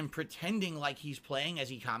 and pretending like he's playing as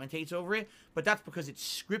he commentates over it, but that's because it's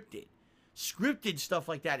scripted. Scripted stuff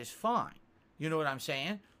like that is fine. You know what I'm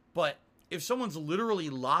saying? But if someone's literally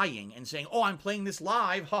lying and saying, oh, I'm playing this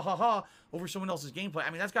live, ha ha ha, over someone else's gameplay, I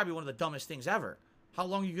mean, that's gotta be one of the dumbest things ever. How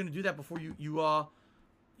long are you gonna do that before you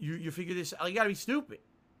figure this out? You gotta be stupid.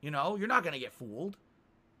 You know, you're not gonna get fooled.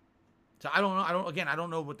 So I don't know. I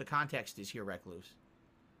don't know what the context is here, Recluse.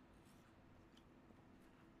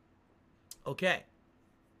 Okay.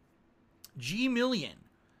 G Million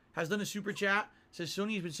has done a super chat. Says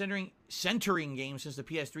Sony has been centering games since the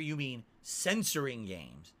PS3. You mean censoring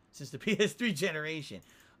games since the PS3 generation.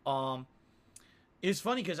 It's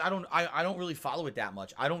funny because I don't really follow it that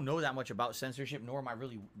much. I don't know that much about censorship, nor am I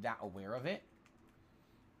really that aware of it.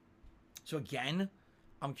 So again,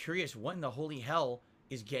 I'm curious what in the holy hell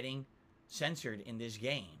is getting censored in this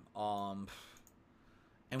game. And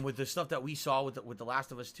with the stuff that we saw with The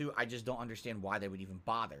Last of Us 2, I just don't understand why they would even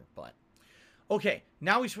bother. But okay,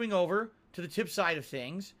 now we swing over to the tip side of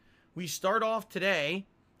things. We start off today,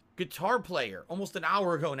 Guitar Player, almost an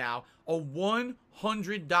hour ago now, a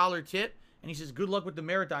 $100 tip. And he says, good luck with the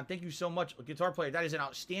marathon. Thank you so much, Guitar Player. That is an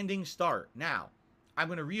outstanding start. Now, I'm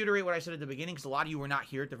going to reiterate what I said at the beginning, because a lot of you were not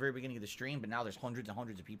here at the very beginning of the stream, but now there's hundreds and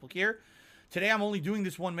hundreds of people here. Today, I'm only doing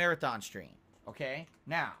this one marathon stream, okay?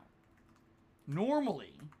 Now,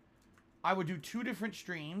 normally, I would do 2 different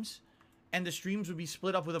streams, and the streams would be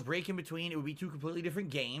split up with a break in between. It would be 2 completely different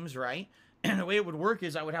games, right? And the way it would work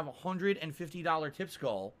is I would have a $150 tips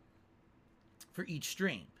goal for each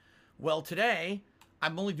stream. Well, today,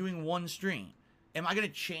 I'm only doing 1 stream. Am I going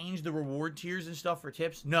to change the reward tiers and stuff for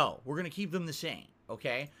tips? No, we're going to keep them the same,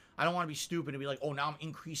 okay? I don't want to be stupid and be like, oh, now I'm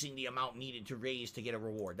increasing the amount needed to raise to get a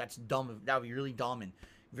reward. That's dumb. That would be really dumb and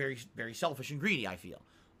very, very selfish and greedy, I feel.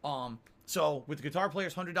 So with the Guitar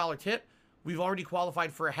Player's $100 tip, we've already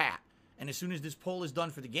qualified for a hat. And as soon as this poll is done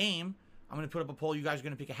for the game, I'm going to put up a poll. You guys are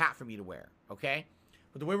going to pick a hat for me to wear, okay?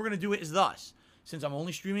 But the way we're going to do it is thus. Since I'm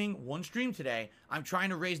only streaming 1 stream today, I'm trying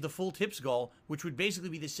to raise the full tips goal, which would basically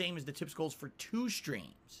be the same as the tips goals for 2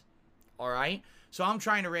 streams. All right? So I'm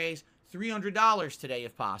trying to raise $300 today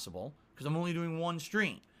if possible, because I'm only doing 1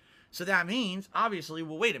 stream. So that means, obviously,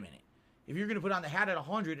 well, wait a minute. If you're going to put on the hat at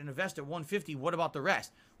 100 and invest at 150, what about the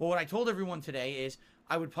rest? Well, what I told everyone today is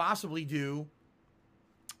I would possibly do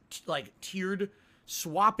like tiered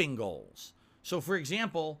swapping goals. So for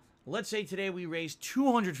example, let's say today we raise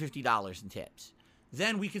 $250 in tips.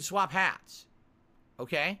 Then we could swap hats.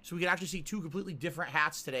 Okay? So we could actually see 2 completely different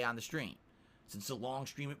hats today on the stream. Since it's a long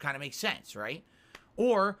stream, it kind of makes sense, right?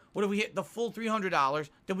 Or, what if we hit the full $300,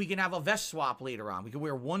 then we can have a vest swap later on. We can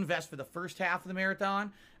wear 1 vest for the first half of the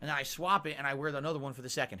marathon, and then I swap it, and I wear another one for the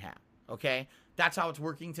second half. Okay? That's how it's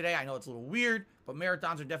working today. I know it's a little weird, but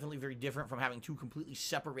marathons are definitely very different from having 2 completely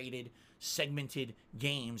separated, segmented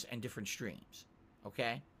games and different streams.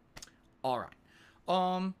 Okay? All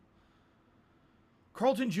right.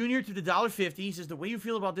 Carlton Jr. to the $1.50 says, the way you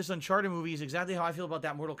feel about this Uncharted movie is exactly how I feel about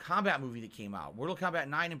that Mortal Kombat movie that came out. Mortal Kombat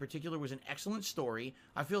 9 in particular was an excellent story.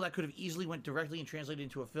 I feel that could have easily went directly and translated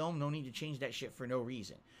into a film. No need to change that shit for no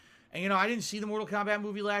reason. And, you know, I didn't see the Mortal Kombat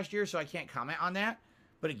movie last year, so I can't comment on that.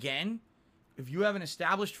 But again, if you have an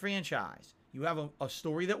established franchise, you have a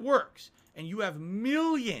story that works, and you have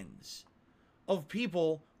millions of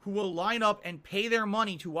people who will line up and pay their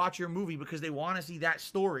money to watch your movie because they want to see that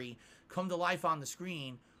story come to life on the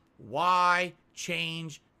screen. Why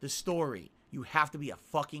change the story? You have to be a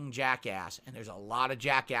fucking jackass, and there's a lot of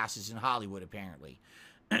jackasses in Hollywood, apparently.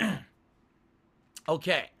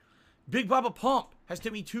 Okay. Big Papa Pump has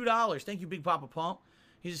tipped me $2. Thank you, Big Papa Pump.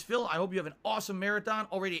 He says, Phil, I hope you have an awesome marathon.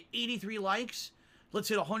 Already at 83 likes. Let's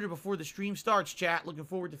hit 100 before the stream starts, chat. Looking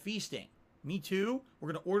forward to feasting. Me too.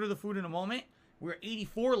 We're going to order the food in a moment. We're at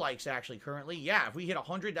 84 likes, actually, currently. Yeah, if we hit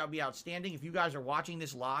 100, that would be outstanding. If you guys are watching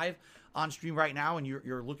this live on stream right now and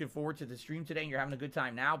you're looking forward to the stream today and you're having a good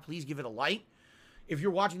time now, please give it a like. If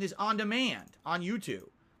you're watching this on demand on YouTube,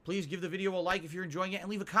 please give the video a like if you're enjoying it and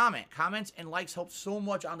leave a comment. Comments and likes help so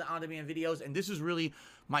much on the on-demand videos, and this is really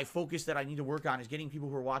my focus that I need to work on, is getting people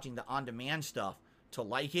who are watching the on-demand stuff to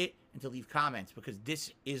like it and to leave comments, because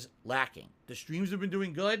this is lacking. The streams have been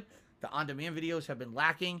doing good. The on-demand videos have been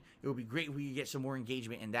lacking. It would be great if we could get some more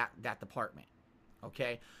engagement in that department.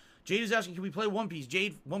 Okay? Jade is asking, can we play One Piece?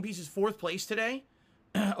 Jade, One Piece is 4th place today.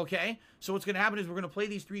 Okay? So what's going to happen is we're going to play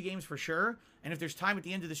these 3 games for sure, and if there's time at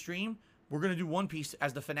the end of the stream, we're going to do One Piece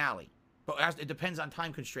as the finale. But it depends on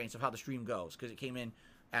time constraints of how the stream goes, because it came in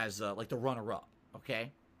as like the runner-up.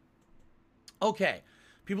 Okay? Okay.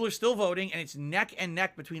 People are still voting, and it's neck and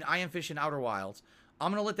neck between I Am Fish and Outer Wilds. I'm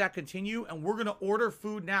going to let that continue, and we're going to order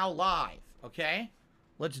food now live. Okay?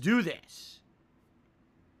 Let's do this.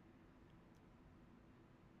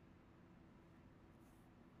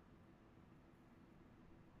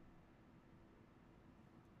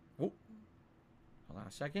 Oh. Hold on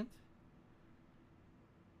a second.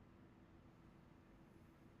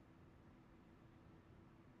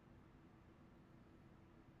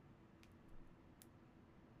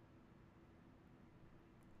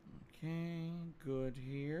 Okay, good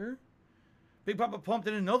here. Big Papa pumped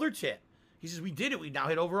in another tip. He says, we did it. We now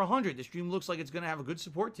hit over 100. The stream looks like it's going to have a good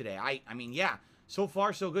support today. I mean, yeah, so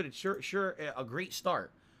far so good. It's sure a great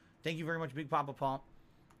start. Thank you very much, Big Papa Pump.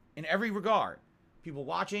 In every regard. People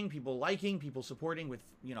watching, people liking, people supporting with,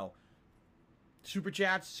 you know, super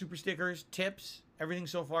chats, super stickers, tips. Everything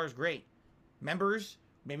so far is great. Members,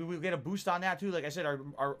 maybe we'll get a boost on that too. Like I said, our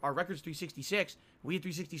record's 366. We hit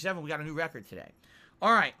 367. We got a new record today.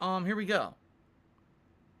 All right, here we go.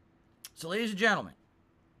 So, ladies and gentlemen,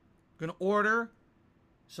 I'm going to order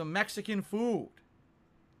some Mexican food.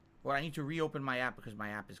 Well, I need to reopen my app because my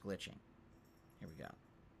app is glitching. Here we go.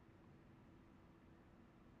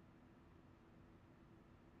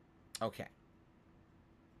 Okay.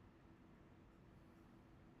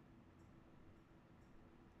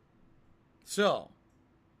 So,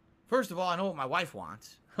 first of all, I know what my wife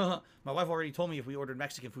wants. My wife already told me if we ordered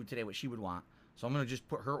Mexican food today what she would want. So I'm going to just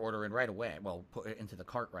put her order in right away. Well, put it into the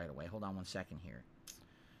cart right away. Hold on one second here.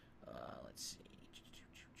 Let's see.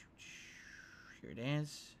 Here it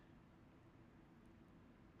is.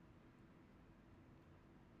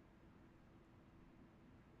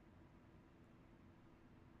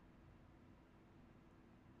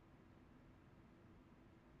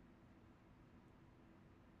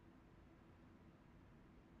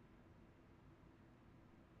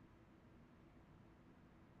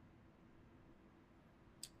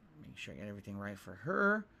 Make sure I get everything right for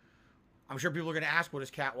her. I'm sure people are going to ask, what does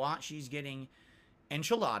Kat want? She's getting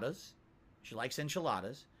enchiladas. She likes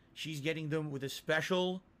enchiladas. She's getting them with a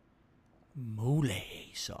special mole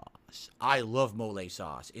sauce. I love mole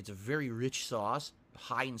sauce. It's a very rich sauce,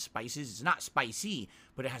 high in spices. It's not spicy,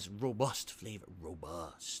 but it has robust flavors.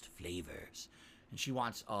 And she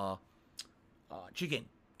wants chicken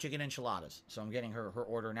enchiladas. So I'm getting her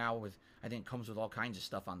order now with, I think it comes with all kinds of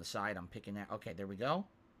stuff on the side. I'm picking that. Okay, there we go.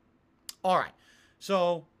 All right.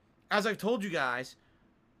 So, as I've told you guys,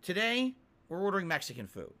 today we're ordering Mexican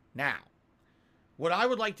food. Now, what I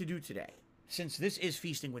would like to do today, since this is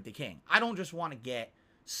Feasting with the King, I don't just want to get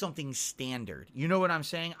something standard. You know what I'm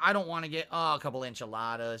saying? I don't want to get a couple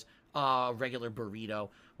enchiladas, a regular burrito.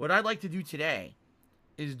 What I'd like to do today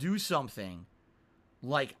is do something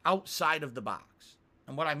like outside of the box.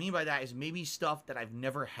 And what I mean by that is maybe stuff that I've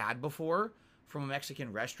never had before from a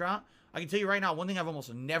Mexican restaurant. I can tell you right now, one thing I've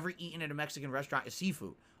almost never eaten at a Mexican restaurant is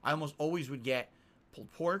seafood. I almost always would get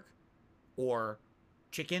pulled pork or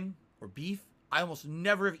chicken or beef. I almost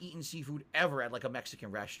never have eaten seafood ever at like a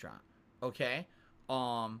Mexican restaurant. Okay?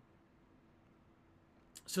 So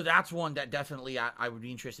that's one that definitely I would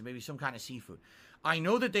be interested in. Maybe some kind of seafood. I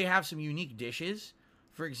know that they have some unique dishes.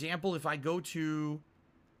 For example, if I go to...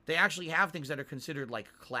 They actually have things that are considered like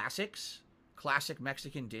classics. Classic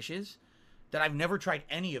Mexican dishes. That I've never tried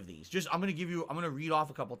any of these. I'm going to read off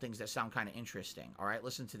a couple things that sound kind of interesting. All right,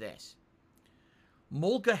 listen to this.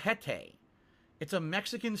 Molcajete. It's a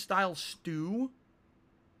Mexican-style stew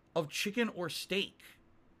of chicken or steak.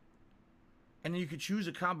 And then you could choose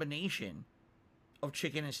a combination of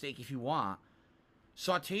chicken and steak if you want.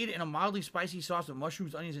 Sauteed in a mildly spicy sauce with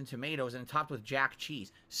mushrooms, onions, and tomatoes, and topped with jack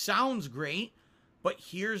cheese. Sounds great, but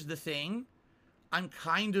here's the thing. I'm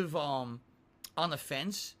kind of on the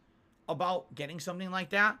fence about getting something like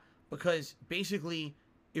that, because basically,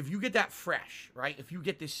 if you get that fresh, right? If you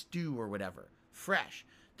get this stew or whatever, fresh,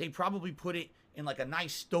 they probably put it in like a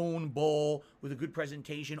nice stone bowl with a good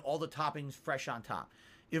presentation, all the toppings fresh on top.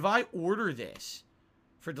 If I order this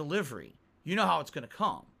for delivery, you know how it's going to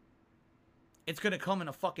come. It's going to come in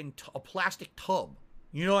a fucking a plastic tub.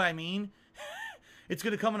 You know what I mean? It's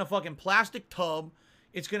going to come in a fucking plastic tub.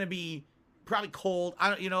 It's going to be probably cold. I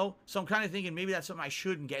don't, you know, so I'm kind of thinking maybe that's something I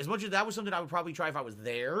shouldn't get. As much as that was something I would probably try if I was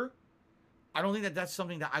there, I don't think that that's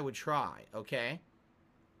something that I would try, okay?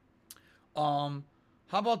 How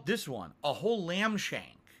about this one? A whole lamb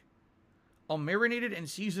shank. A marinated and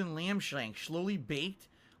seasoned lamb shank, slowly baked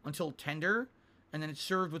until tender, and then it's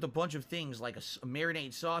served with a bunch of things like a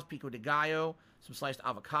marinade sauce, pico de gallo, some sliced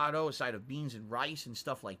avocado, a side of beans and rice and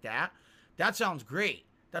stuff like that. That sounds great.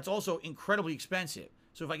 That's also incredibly expensive.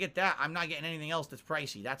 So if I get that, I'm not getting anything else that's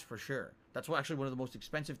pricey, that's for sure. That's actually one of the most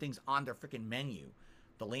expensive things on their freaking menu,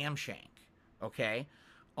 the lamb shank. Okay?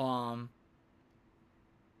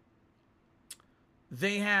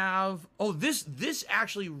 They have... Oh, this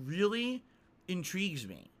actually really intrigues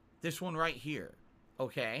me. This one right here.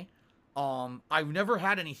 Okay? I've never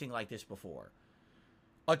had anything like this before.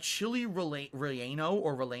 A chili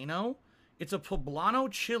relleno. It's a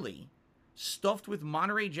poblano chili stuffed with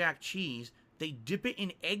Monterey Jack cheese. They dip it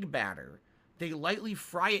in egg batter. They lightly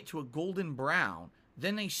fry it to a golden brown.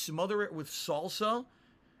 Then they smother it with salsa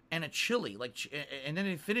and a chili, and then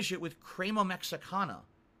they finish it with crema mexicana.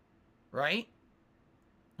 Right?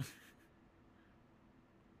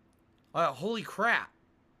 Holy crap.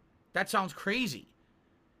 That sounds crazy.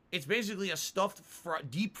 It's basically a stuffed,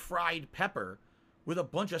 deep-fried pepper with a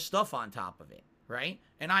bunch of stuff on top of it, right?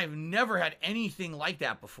 And I've never had anything like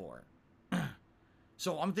that before.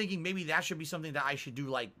 So I'm thinking maybe that should be something that I should do,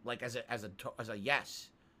 like as a yes.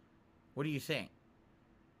 What do you think?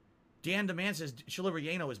 Dan Demand says chili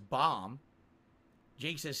relleno is bomb.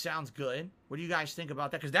 Jake says sounds good. What do you guys think about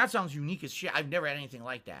that? Because that sounds unique as shit. I've never had anything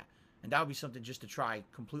like that, and that would be something just to try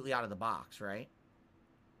completely out of the box, right?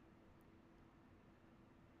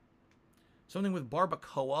 Something with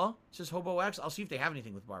barbacoa, says Hobo X. I'll see if they have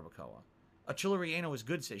anything with barbacoa. A chili relleno is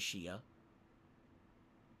good, says Shia.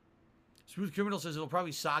 Smooth Criminal says it'll probably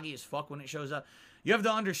be soggy as fuck when it shows up. You have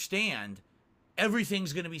to understand,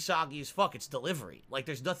 everything's going to be soggy as fuck. It's delivery. Like,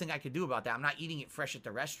 there's nothing I could do about that. I'm not eating it fresh at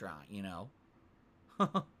the restaurant, you know?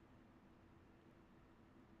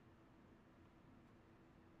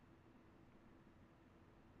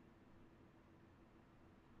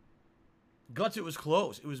 Guts, it was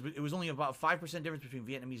close. It was only about 5% difference between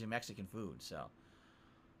Vietnamese and Mexican food, so.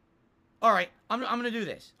 All right, I'm going to do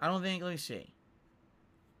this. I don't think, let me see.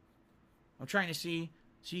 I'm trying to see.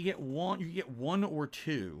 So you get one or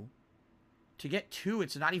two. To get two,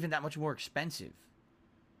 it's not even that much more expensive.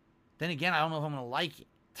 Then again, I don't know if I'm going to like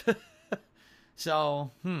it. So,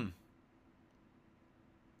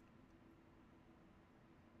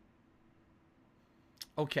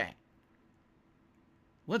 Okay.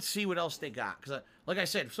 Let's see what else they got. Because, like I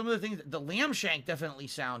said, some of the things, the lamb shank definitely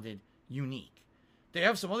sounded unique. They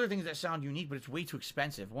have some other things that sound unique, but it's way too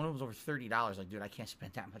expensive. One of them was over $30. Like, dude, I can't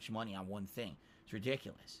spend that much money on one thing. It's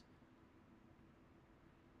ridiculous.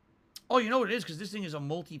 Oh, you know what it is? Because this thing is a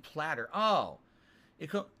multi-platter. Oh.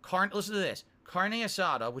 Listen to this. Carne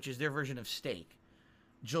asada, which is their version of steak.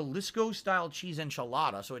 Jalisco-style cheese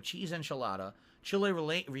enchilada. So a cheese enchilada. Chile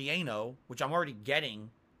relleno, which I'm already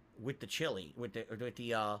getting with the chili.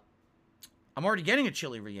 I'm already getting a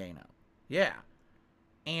chili relleno. Yeah.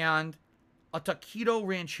 And a taquito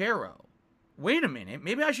ranchero. Wait a minute.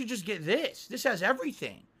 Maybe I should just get this. This has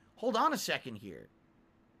everything. Hold on a second here.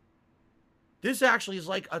 This actually is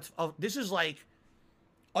like this is like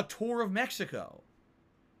a tour of Mexico.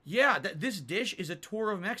 Yeah, this dish is a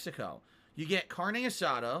tour of Mexico. You get carne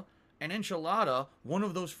asada, an enchilada, one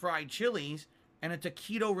of those fried chilies, and a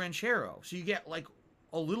taquito ranchero. So you get like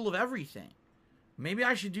a little of everything. Maybe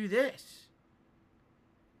I should do this.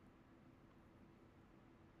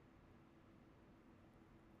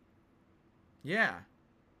 Yeah.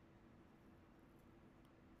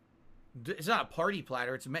 It's not a party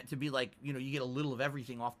platter. It's meant to be like, you know, you get a little of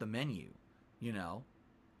everything off the menu, you know.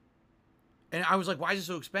 And I was like, why is it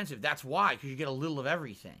so expensive? That's why, because you get a little of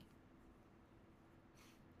everything.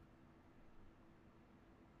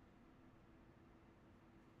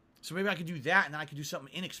 So maybe I could do that, and then I could do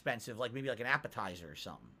something inexpensive, like maybe like an appetizer or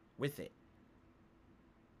something. with it.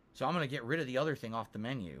 So I'm going to get rid of the other thing off the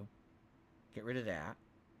menu. Get rid of that.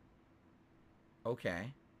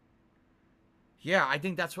 Okay. Yeah, I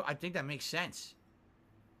think that makes sense.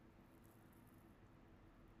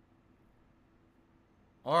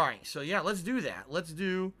 All right, so yeah, let's do that. Let's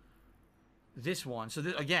do this one. So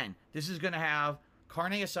again, this is gonna have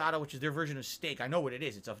carne asada, which is their version of steak. I know what it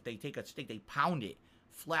is. They take a steak, they pound it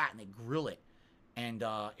flat, and they grill it. And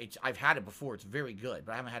I've had it before. It's very good,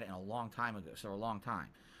 but I haven't had it in a long time ago. So a long time.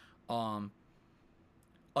 I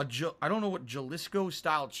don't know what Jalisco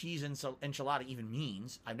style cheese enchilada even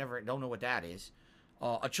means. Don't know what that is.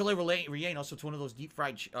 A chile relleno, so it's one of those deep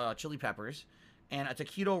fried chili peppers, and a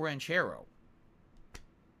taquito ranchero.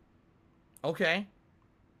 Okay.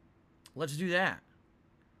 Let's do that.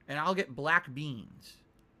 And I'll get black beans.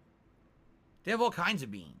 They have all kinds of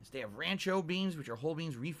beans. They have rancho beans, which are whole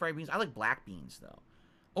beans, refried beans. I like black beans, though.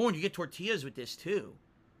 Oh, and you get tortillas with this, too.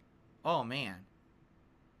 Oh, man.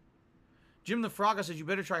 Jim the Frog says, you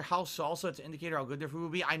better try house salsa. It's an indicator how good their food will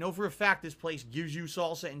be. I know for a fact this place gives you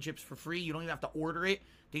salsa and chips for free. You don't even have to order it.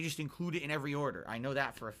 They just include it in every order. I know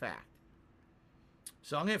that for a fact.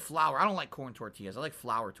 So I'm going to get flour. I don't like corn tortillas. I like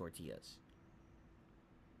flour tortillas.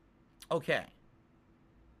 Okay.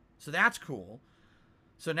 So that's cool.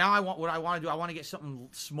 So now I want to get something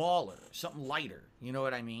smaller, something lighter. You know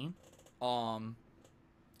what I mean?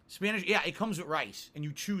 Spanish, yeah, it comes with rice. And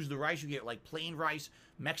you choose the rice. You get like plain rice,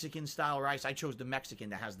 Mexican style rice. I chose the Mexican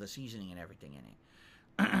that has the seasoning and everything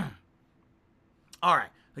in it. All right.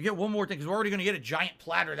 I get one more thing because we're already going to get a giant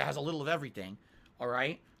platter that has a little of everything. All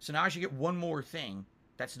right. So now I should get one more thing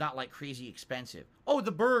that's not like crazy expensive. Oh,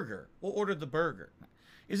 the burger. We'll order the burger.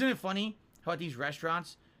 Isn't it funny how at these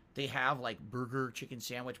restaurants they have like burger, chicken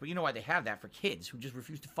sandwich, but you know why they have that? For kids who just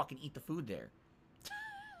refuse to fucking eat the food there.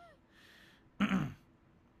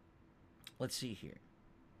 Let's see here.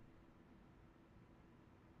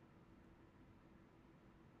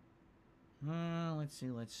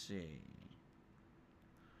 Let's see.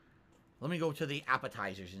 Let me go to the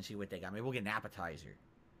appetizers and see what they got. Maybe we'll get an appetizer.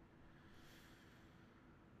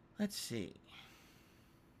 Let's see.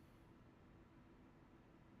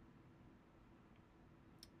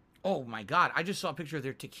 Oh my god, I just saw a picture of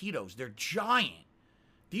their taquitos. They're giant.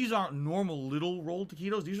 These aren't normal little rolled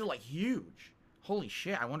taquitos. These are like huge. Holy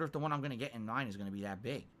shit, I wonder if the one I'm going to get in mine is going to be that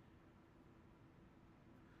big.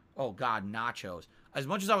 Oh god, nachos. As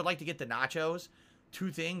much as I would like to get the nachos,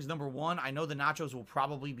 two things. Number one, I know the nachos will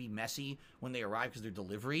probably be messy when they arrive because they're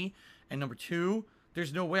delivery. And number two,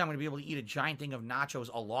 there's no way I'm going to be able to eat a giant thing of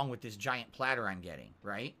nachos along with this giant platter I'm getting,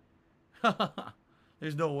 right?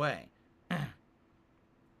 There's no way.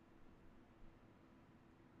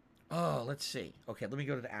 Oh, let's see. Okay, let me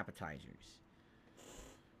go to the appetizers.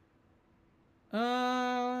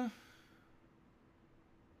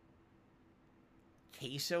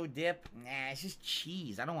 Queso dip? Nah, it's just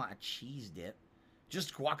cheese. I don't want a cheese dip.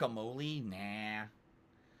 Just guacamole? Nah.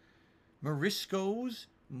 Morisco's?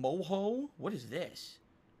 Mojo? What is this?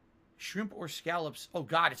 Shrimp or scallops? Oh,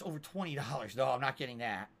 God, it's over $20. No, I'm not getting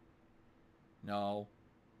that. No.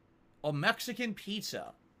 A Mexican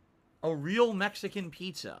pizza. A real Mexican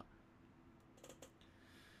pizza.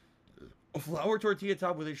 A flour tortilla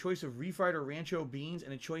top with a choice of refried or rancho beans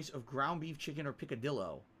and a choice of ground beef, chicken, or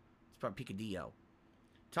picadillo. It's probably picadillo.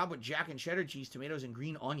 Top with jack and cheddar cheese, tomatoes, and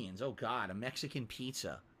green onions. Oh, God, a Mexican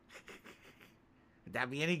pizza. Would that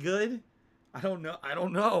be any good? I don't know. I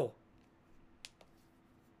don't know.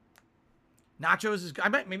 Nachos is...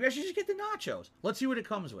 maybe I should just get the nachos. Let's see what it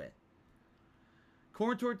comes with.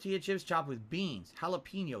 Corn tortilla chips chopped with beans,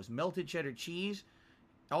 jalapenos, melted cheddar cheese.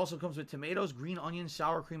 It also comes with tomatoes, green onions,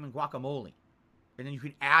 sour cream, and guacamole. And then you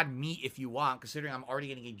can add meat if you want. Considering I'm already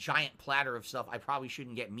getting a giant platter of stuff, I probably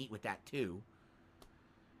shouldn't get meat with that too.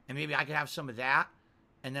 And maybe I could have some of that.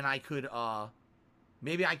 And then I could,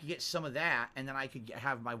 maybe I could get some of that. And then I could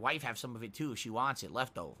have my wife have some of it too if she wants it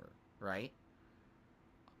leftover. Right?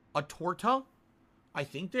 A torta? I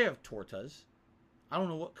think they have tortas. I don't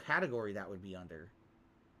know what category that would be under.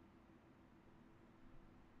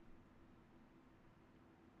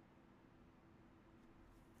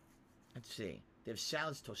 Let's see. They have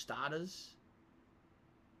salads, tostadas.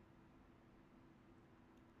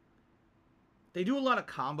 They do a lot of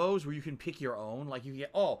combos where you can pick your own. Like you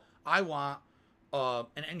get, oh, I want an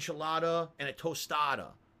enchilada and a tostada.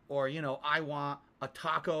 Or, you know, I want a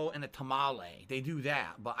taco and a tamale. They do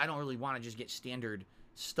that. But I don't really want to just get standard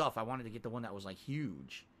stuff. I wanted to get the one that was like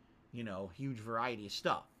huge. You know, huge variety of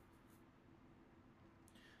stuff.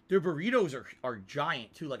 Their burritos are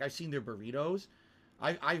giant too. Like I've seen their burritos.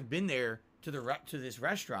 I've been there to this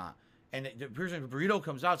restaurant, and the burrito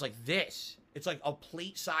comes out. It's like this. It's like a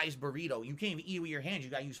plate-sized burrito. You can't even eat it with your hands.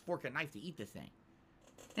 You gotta use fork and knife to eat the thing.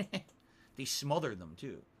 They smother them,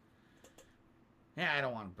 too. Yeah, I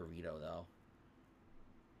don't want a burrito, though.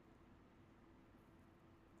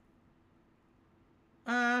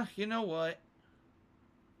 You know what?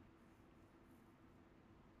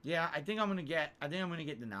 Yeah, I think I'm gonna get the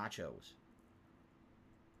nachos.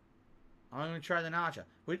 I'm gonna try the nacho.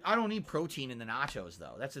 But I don't need protein in the nachos,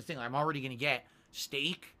 though. That's the thing. I'm already gonna get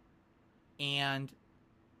steak, and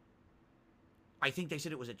I think they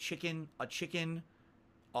said it was a chicken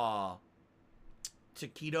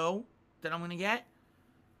taquito that I'm gonna get.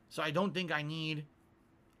 So I don't think I need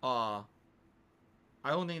I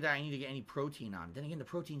don't think that I need to get any protein on it. Then again, the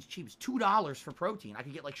protein's cheap. It's $2 for protein. I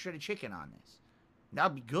could get like shredded chicken on this.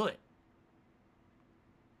 That'd be good.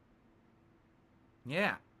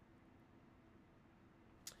 Yeah.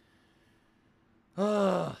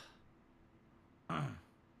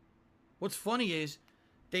 What's funny is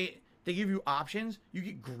they give you options. You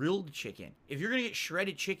get grilled chicken. If you're gonna get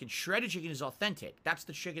shredded chicken is authentic. That's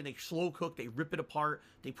the chicken they slow cook. They rip it apart.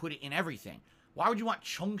 They put it in everything. Why would you want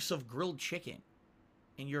chunks of grilled chicken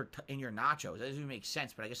in your nachos? That doesn't even make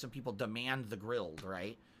sense. But I guess some people demand the grilled,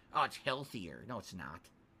 right? Oh, it's healthier. No, it's not.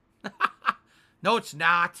 No, it's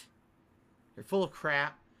not. You're full of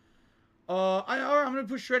crap. All right, I'm gonna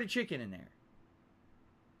put shredded chicken in there.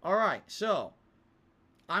 All right, so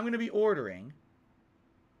I'm gonna be ordering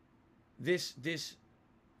this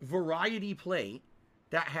variety plate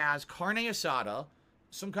that has carne asada,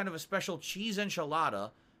 some kind of a special cheese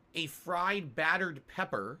enchilada, a fried battered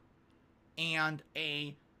pepper, and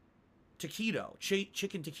a taquito,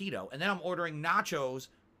 chicken taquito. And then I'm ordering nachos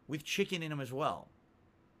with chicken in them as well.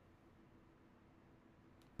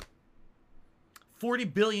 40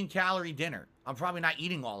 billion calorie dinner. I'm probably not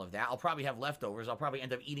eating all of that. I'll probably have leftovers. I'll probably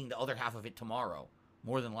end up eating the other half of it tomorrow,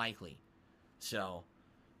 more than likely. So,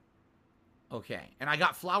 okay. And I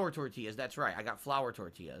got flour tortillas. That's right. I got flour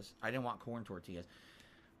tortillas. I didn't want corn tortillas.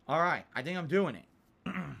 All right. I think I'm doing it.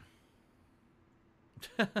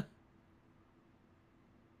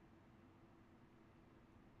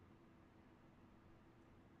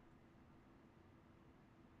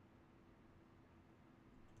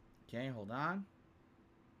 Okay, hold on.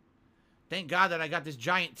 Thank God that I got this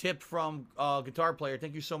giant tip from Guitar Player.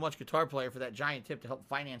 Thank you so much, Guitar Player, for that giant tip to help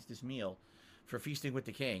finance this meal for Feasting with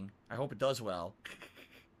the King. I hope it does well.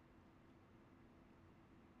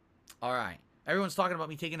 All right. Everyone's talking about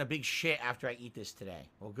me taking a big shit after I eat this today.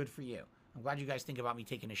 Well, good for you. I'm glad you guys think about me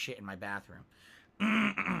taking a shit in my bathroom.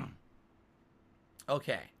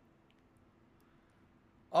 Okay.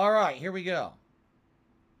 All right, here we go.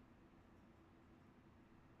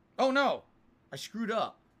 Oh, no. I screwed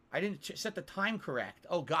up. I didn't set the time correct.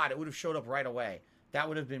 Oh, God, it would have showed up right away. That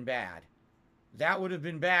would have been bad. That would have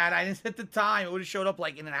been bad. I didn't set the time. It would have showed up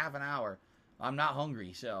like in half an hour. I'm not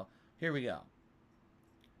hungry, so here we go.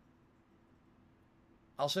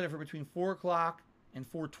 I'll set it for between 4 o'clock and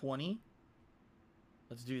 4:20.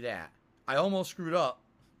 Let's do that. I almost screwed up.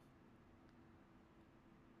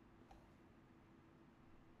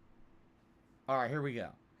 All right, here we go.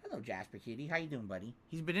 Hello, Jasper Kitty. How you doing, buddy?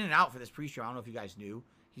 He's been in and out for this pre-show. I don't know if you guys knew.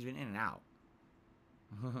 He's been in and out.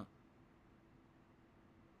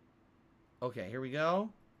 Okay, here we go.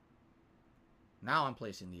 Now I'm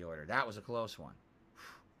placing the order. That was a close one.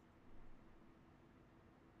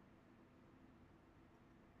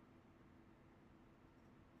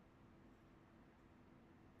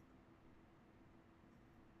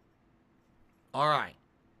 All right.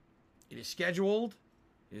 It is scheduled.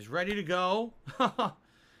 It is ready to go.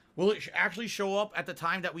 Will it actually show up at the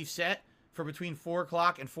time that we set for between 4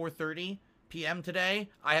 o'clock and 4:30 p.m. today?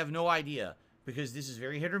 I have no idea, because this is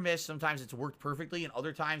very hit or miss. Sometimes it's worked perfectly, and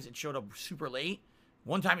other times it showed up super late.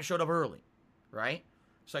 One time it showed up early, right?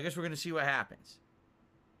 So I guess we're going to see what happens.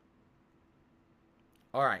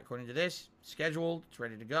 All right, according to this, scheduled. It's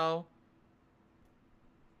ready to go.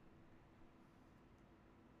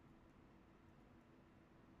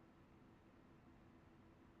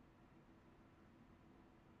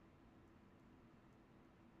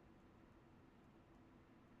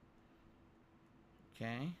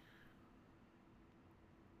 Okay.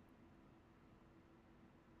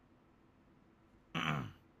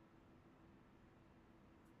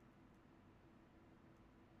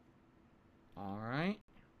 All right.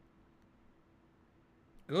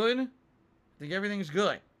 Good. I think everything's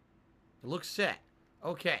good. It looks set.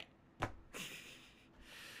 Okay.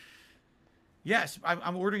 Yes,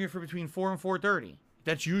 I'm ordering it for between 4 and 4:30.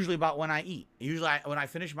 That's usually about when I eat. Usually, when I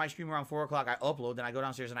finish my stream around 4 o'clock, I upload, then I go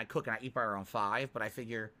downstairs and I cook, and I eat by around 5. But I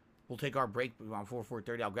figure we'll take our break around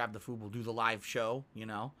 4:30. I'll grab the food. We'll do the live show, you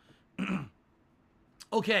know.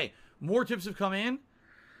 Okay, more tips have come in.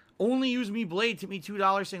 Only use me blade, tip me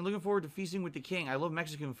 $2 saying looking forward to feasting with the king. I love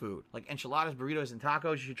Mexican food like enchiladas, burritos, and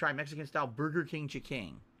tacos. You should try Mexican style Burger King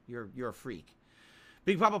Chiking. You're a freak.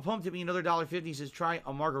 Big Papa Pump tipped me another $1.50. Says try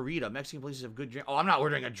a margarita. Mexican places have good drink. Oh, I'm not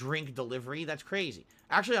ordering a drink delivery. That's crazy.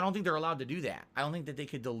 Actually, I don't think they're allowed to do that. I don't think that they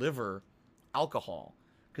could deliver alcohol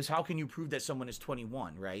because how can you prove that someone is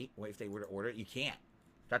 21, right? Well, if they were to order it, you can't.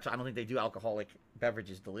 I don't think they do alcoholic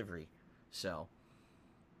beverages delivery. So,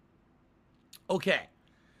 okay.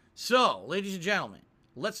 So, ladies and gentlemen,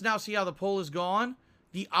 let's now see how the poll has gone.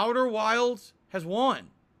 The Outer Wilds has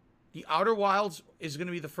won. The Outer Wilds is going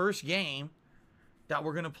to be the first game that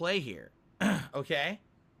we're going to play here. Okay?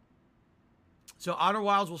 So, Outer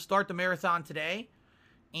Wilds will start the marathon today.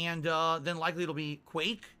 And then likely it'll be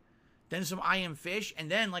Quake. Then some I Am Fish.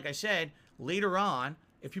 And then, like I said, later on,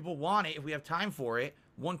 if people want it, if we have time for it,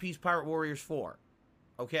 One Piece Pirate Warriors 4.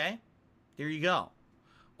 Okay? There you go.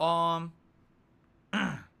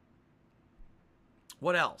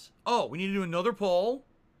 What else? Oh, we need to do another poll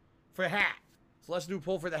for a hat. So let's do a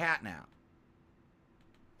poll for the hat now.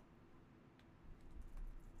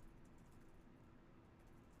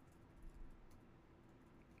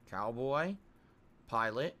 Cowboy,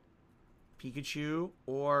 Pilot, Pikachu,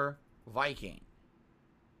 or Viking.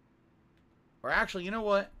 Or actually, you know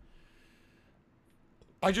what?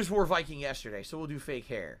 I just wore Viking yesterday, so we'll do fake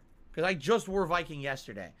hair. Because I just wore Viking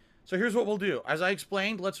yesterday. So here's what we'll do. As I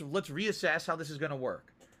explained, let's reassess how this is going to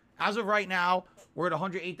work. As of right now, we're at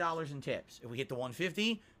 $108 in tips. If we hit the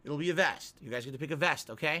 150, it'll be a vest. You guys get to pick a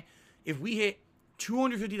vest, okay? If we hit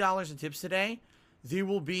 $250 in tips today, there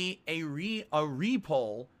will be a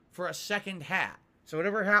re-poll for a second hat. So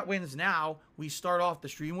whatever hat wins now, we start off the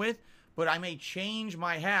stream with, but I may change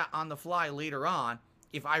my hat on the fly later on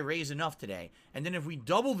if I raise enough today. And then if we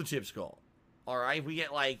double the tips goal, all right, if we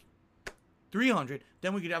get like 300,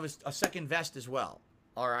 then we could have a second vest as well.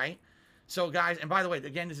 All right. So guys, and by the way,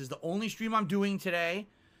 again, this is the only stream I'm doing today.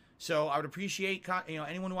 So I would appreciate,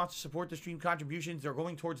 anyone who wants to support the stream contributions. They're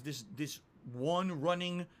going towards this one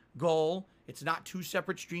running goal. It's not two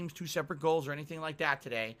separate streams, two separate goals or anything like that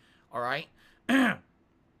today. All right.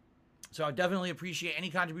 So I definitely appreciate any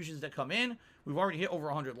contributions that come in. We've already hit over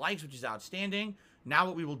 100 likes, which is outstanding. Now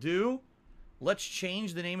what we will do, let's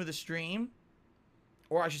change the name of the stream.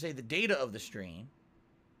 Or I should say the data of the stream,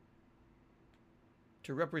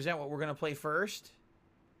 to represent what we're going to play first,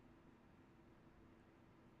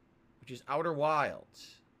 which is Outer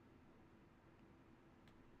Wilds.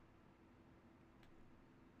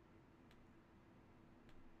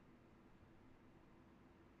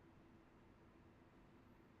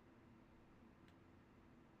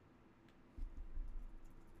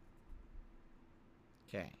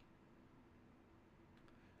 Okay.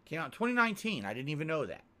 Came out in 2019. I didn't even know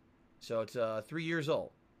that. So it's 3 years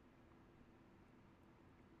old.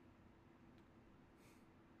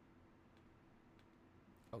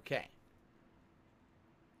 Okay.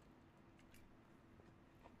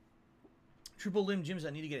 Triple limb gyms, I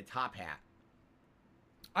need to get a top hat.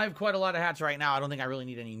 I have quite a lot of hats right now. I don't think I really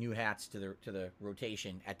need any new hats to the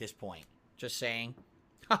rotation at this point. Just saying.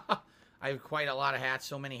 I have quite a lot of hats,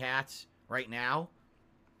 so many hats right now.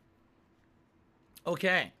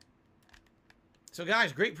 Okay. So,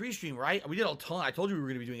 guys, great pre-stream, right? We did a ton. I told you we were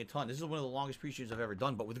going to be doing a ton. This is one of the longest pre-streams I've ever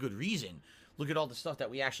done, but with good reason. Look at all the stuff that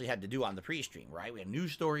we actually had to do on the pre-stream, right? We had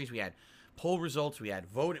news stories. We had poll results. We had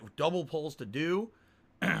double polls to do.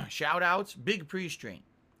 Shout-outs. Big pre-stream.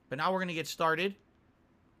 But now we're going to get started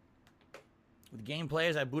with gameplay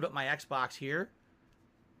as I boot up my Xbox here.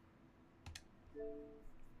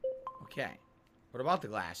 Okay. What about the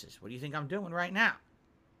glasses? What do you think I'm doing right now?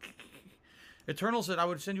 Eternal said I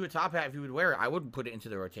would send you a top hat if you would wear it. I wouldn't put it into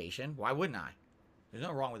the rotation. Why wouldn't I? There's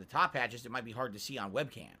nothing wrong with the top hat, just it might be hard to see on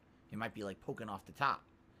webcam. It might be like poking off the top.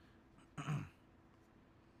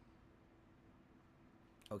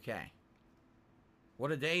 Okay.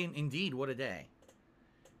 What a day. Indeed, what a day.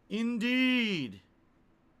 Indeed.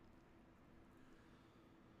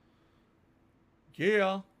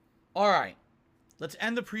 Yeah. Alright. Let's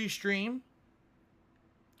end the pre-stream.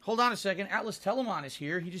 Hold on a second. Atlas Telemon is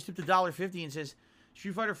here. He just tipped $1.50 and says,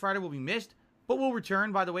 Street Fighter Friday will be missed, but will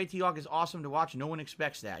return. By the way, T-Hawk is awesome to watch. No one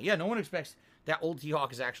expects that. Yeah, no one expects that old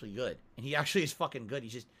T-Hawk is actually good. And he actually is fucking good.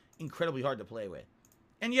 He's just incredibly hard to play with.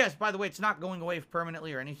 And yes, by the way, it's not going away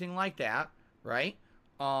permanently or anything like that, right?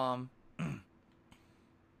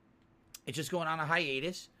 It's just going on a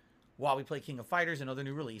hiatus while we play King of Fighters and other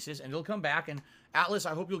new releases. And it'll come back. And Atlas,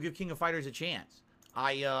 I hope you'll give King of Fighters a chance.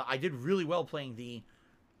 I did really well playing the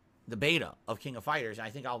beta of King of Fighters.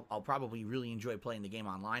 I think I'll probably really enjoy playing the game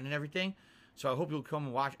online and everything. So I hope you'll come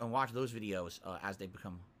and watch those videos as they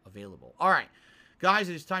become available. All right, guys,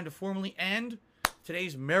 it is time to formally end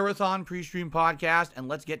today's marathon pre-stream podcast, and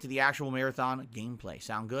let's get to the actual marathon gameplay.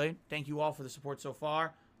 Sound good? Thank you all for the support so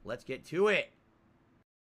far. Let's get to it.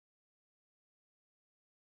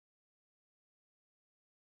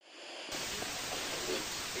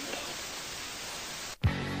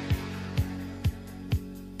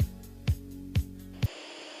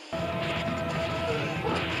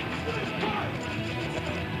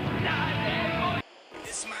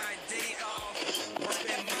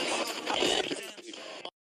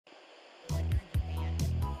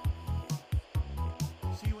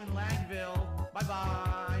 See you in Langville.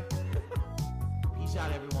 Bye-bye. Peace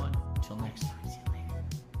out, everyone. Until next time.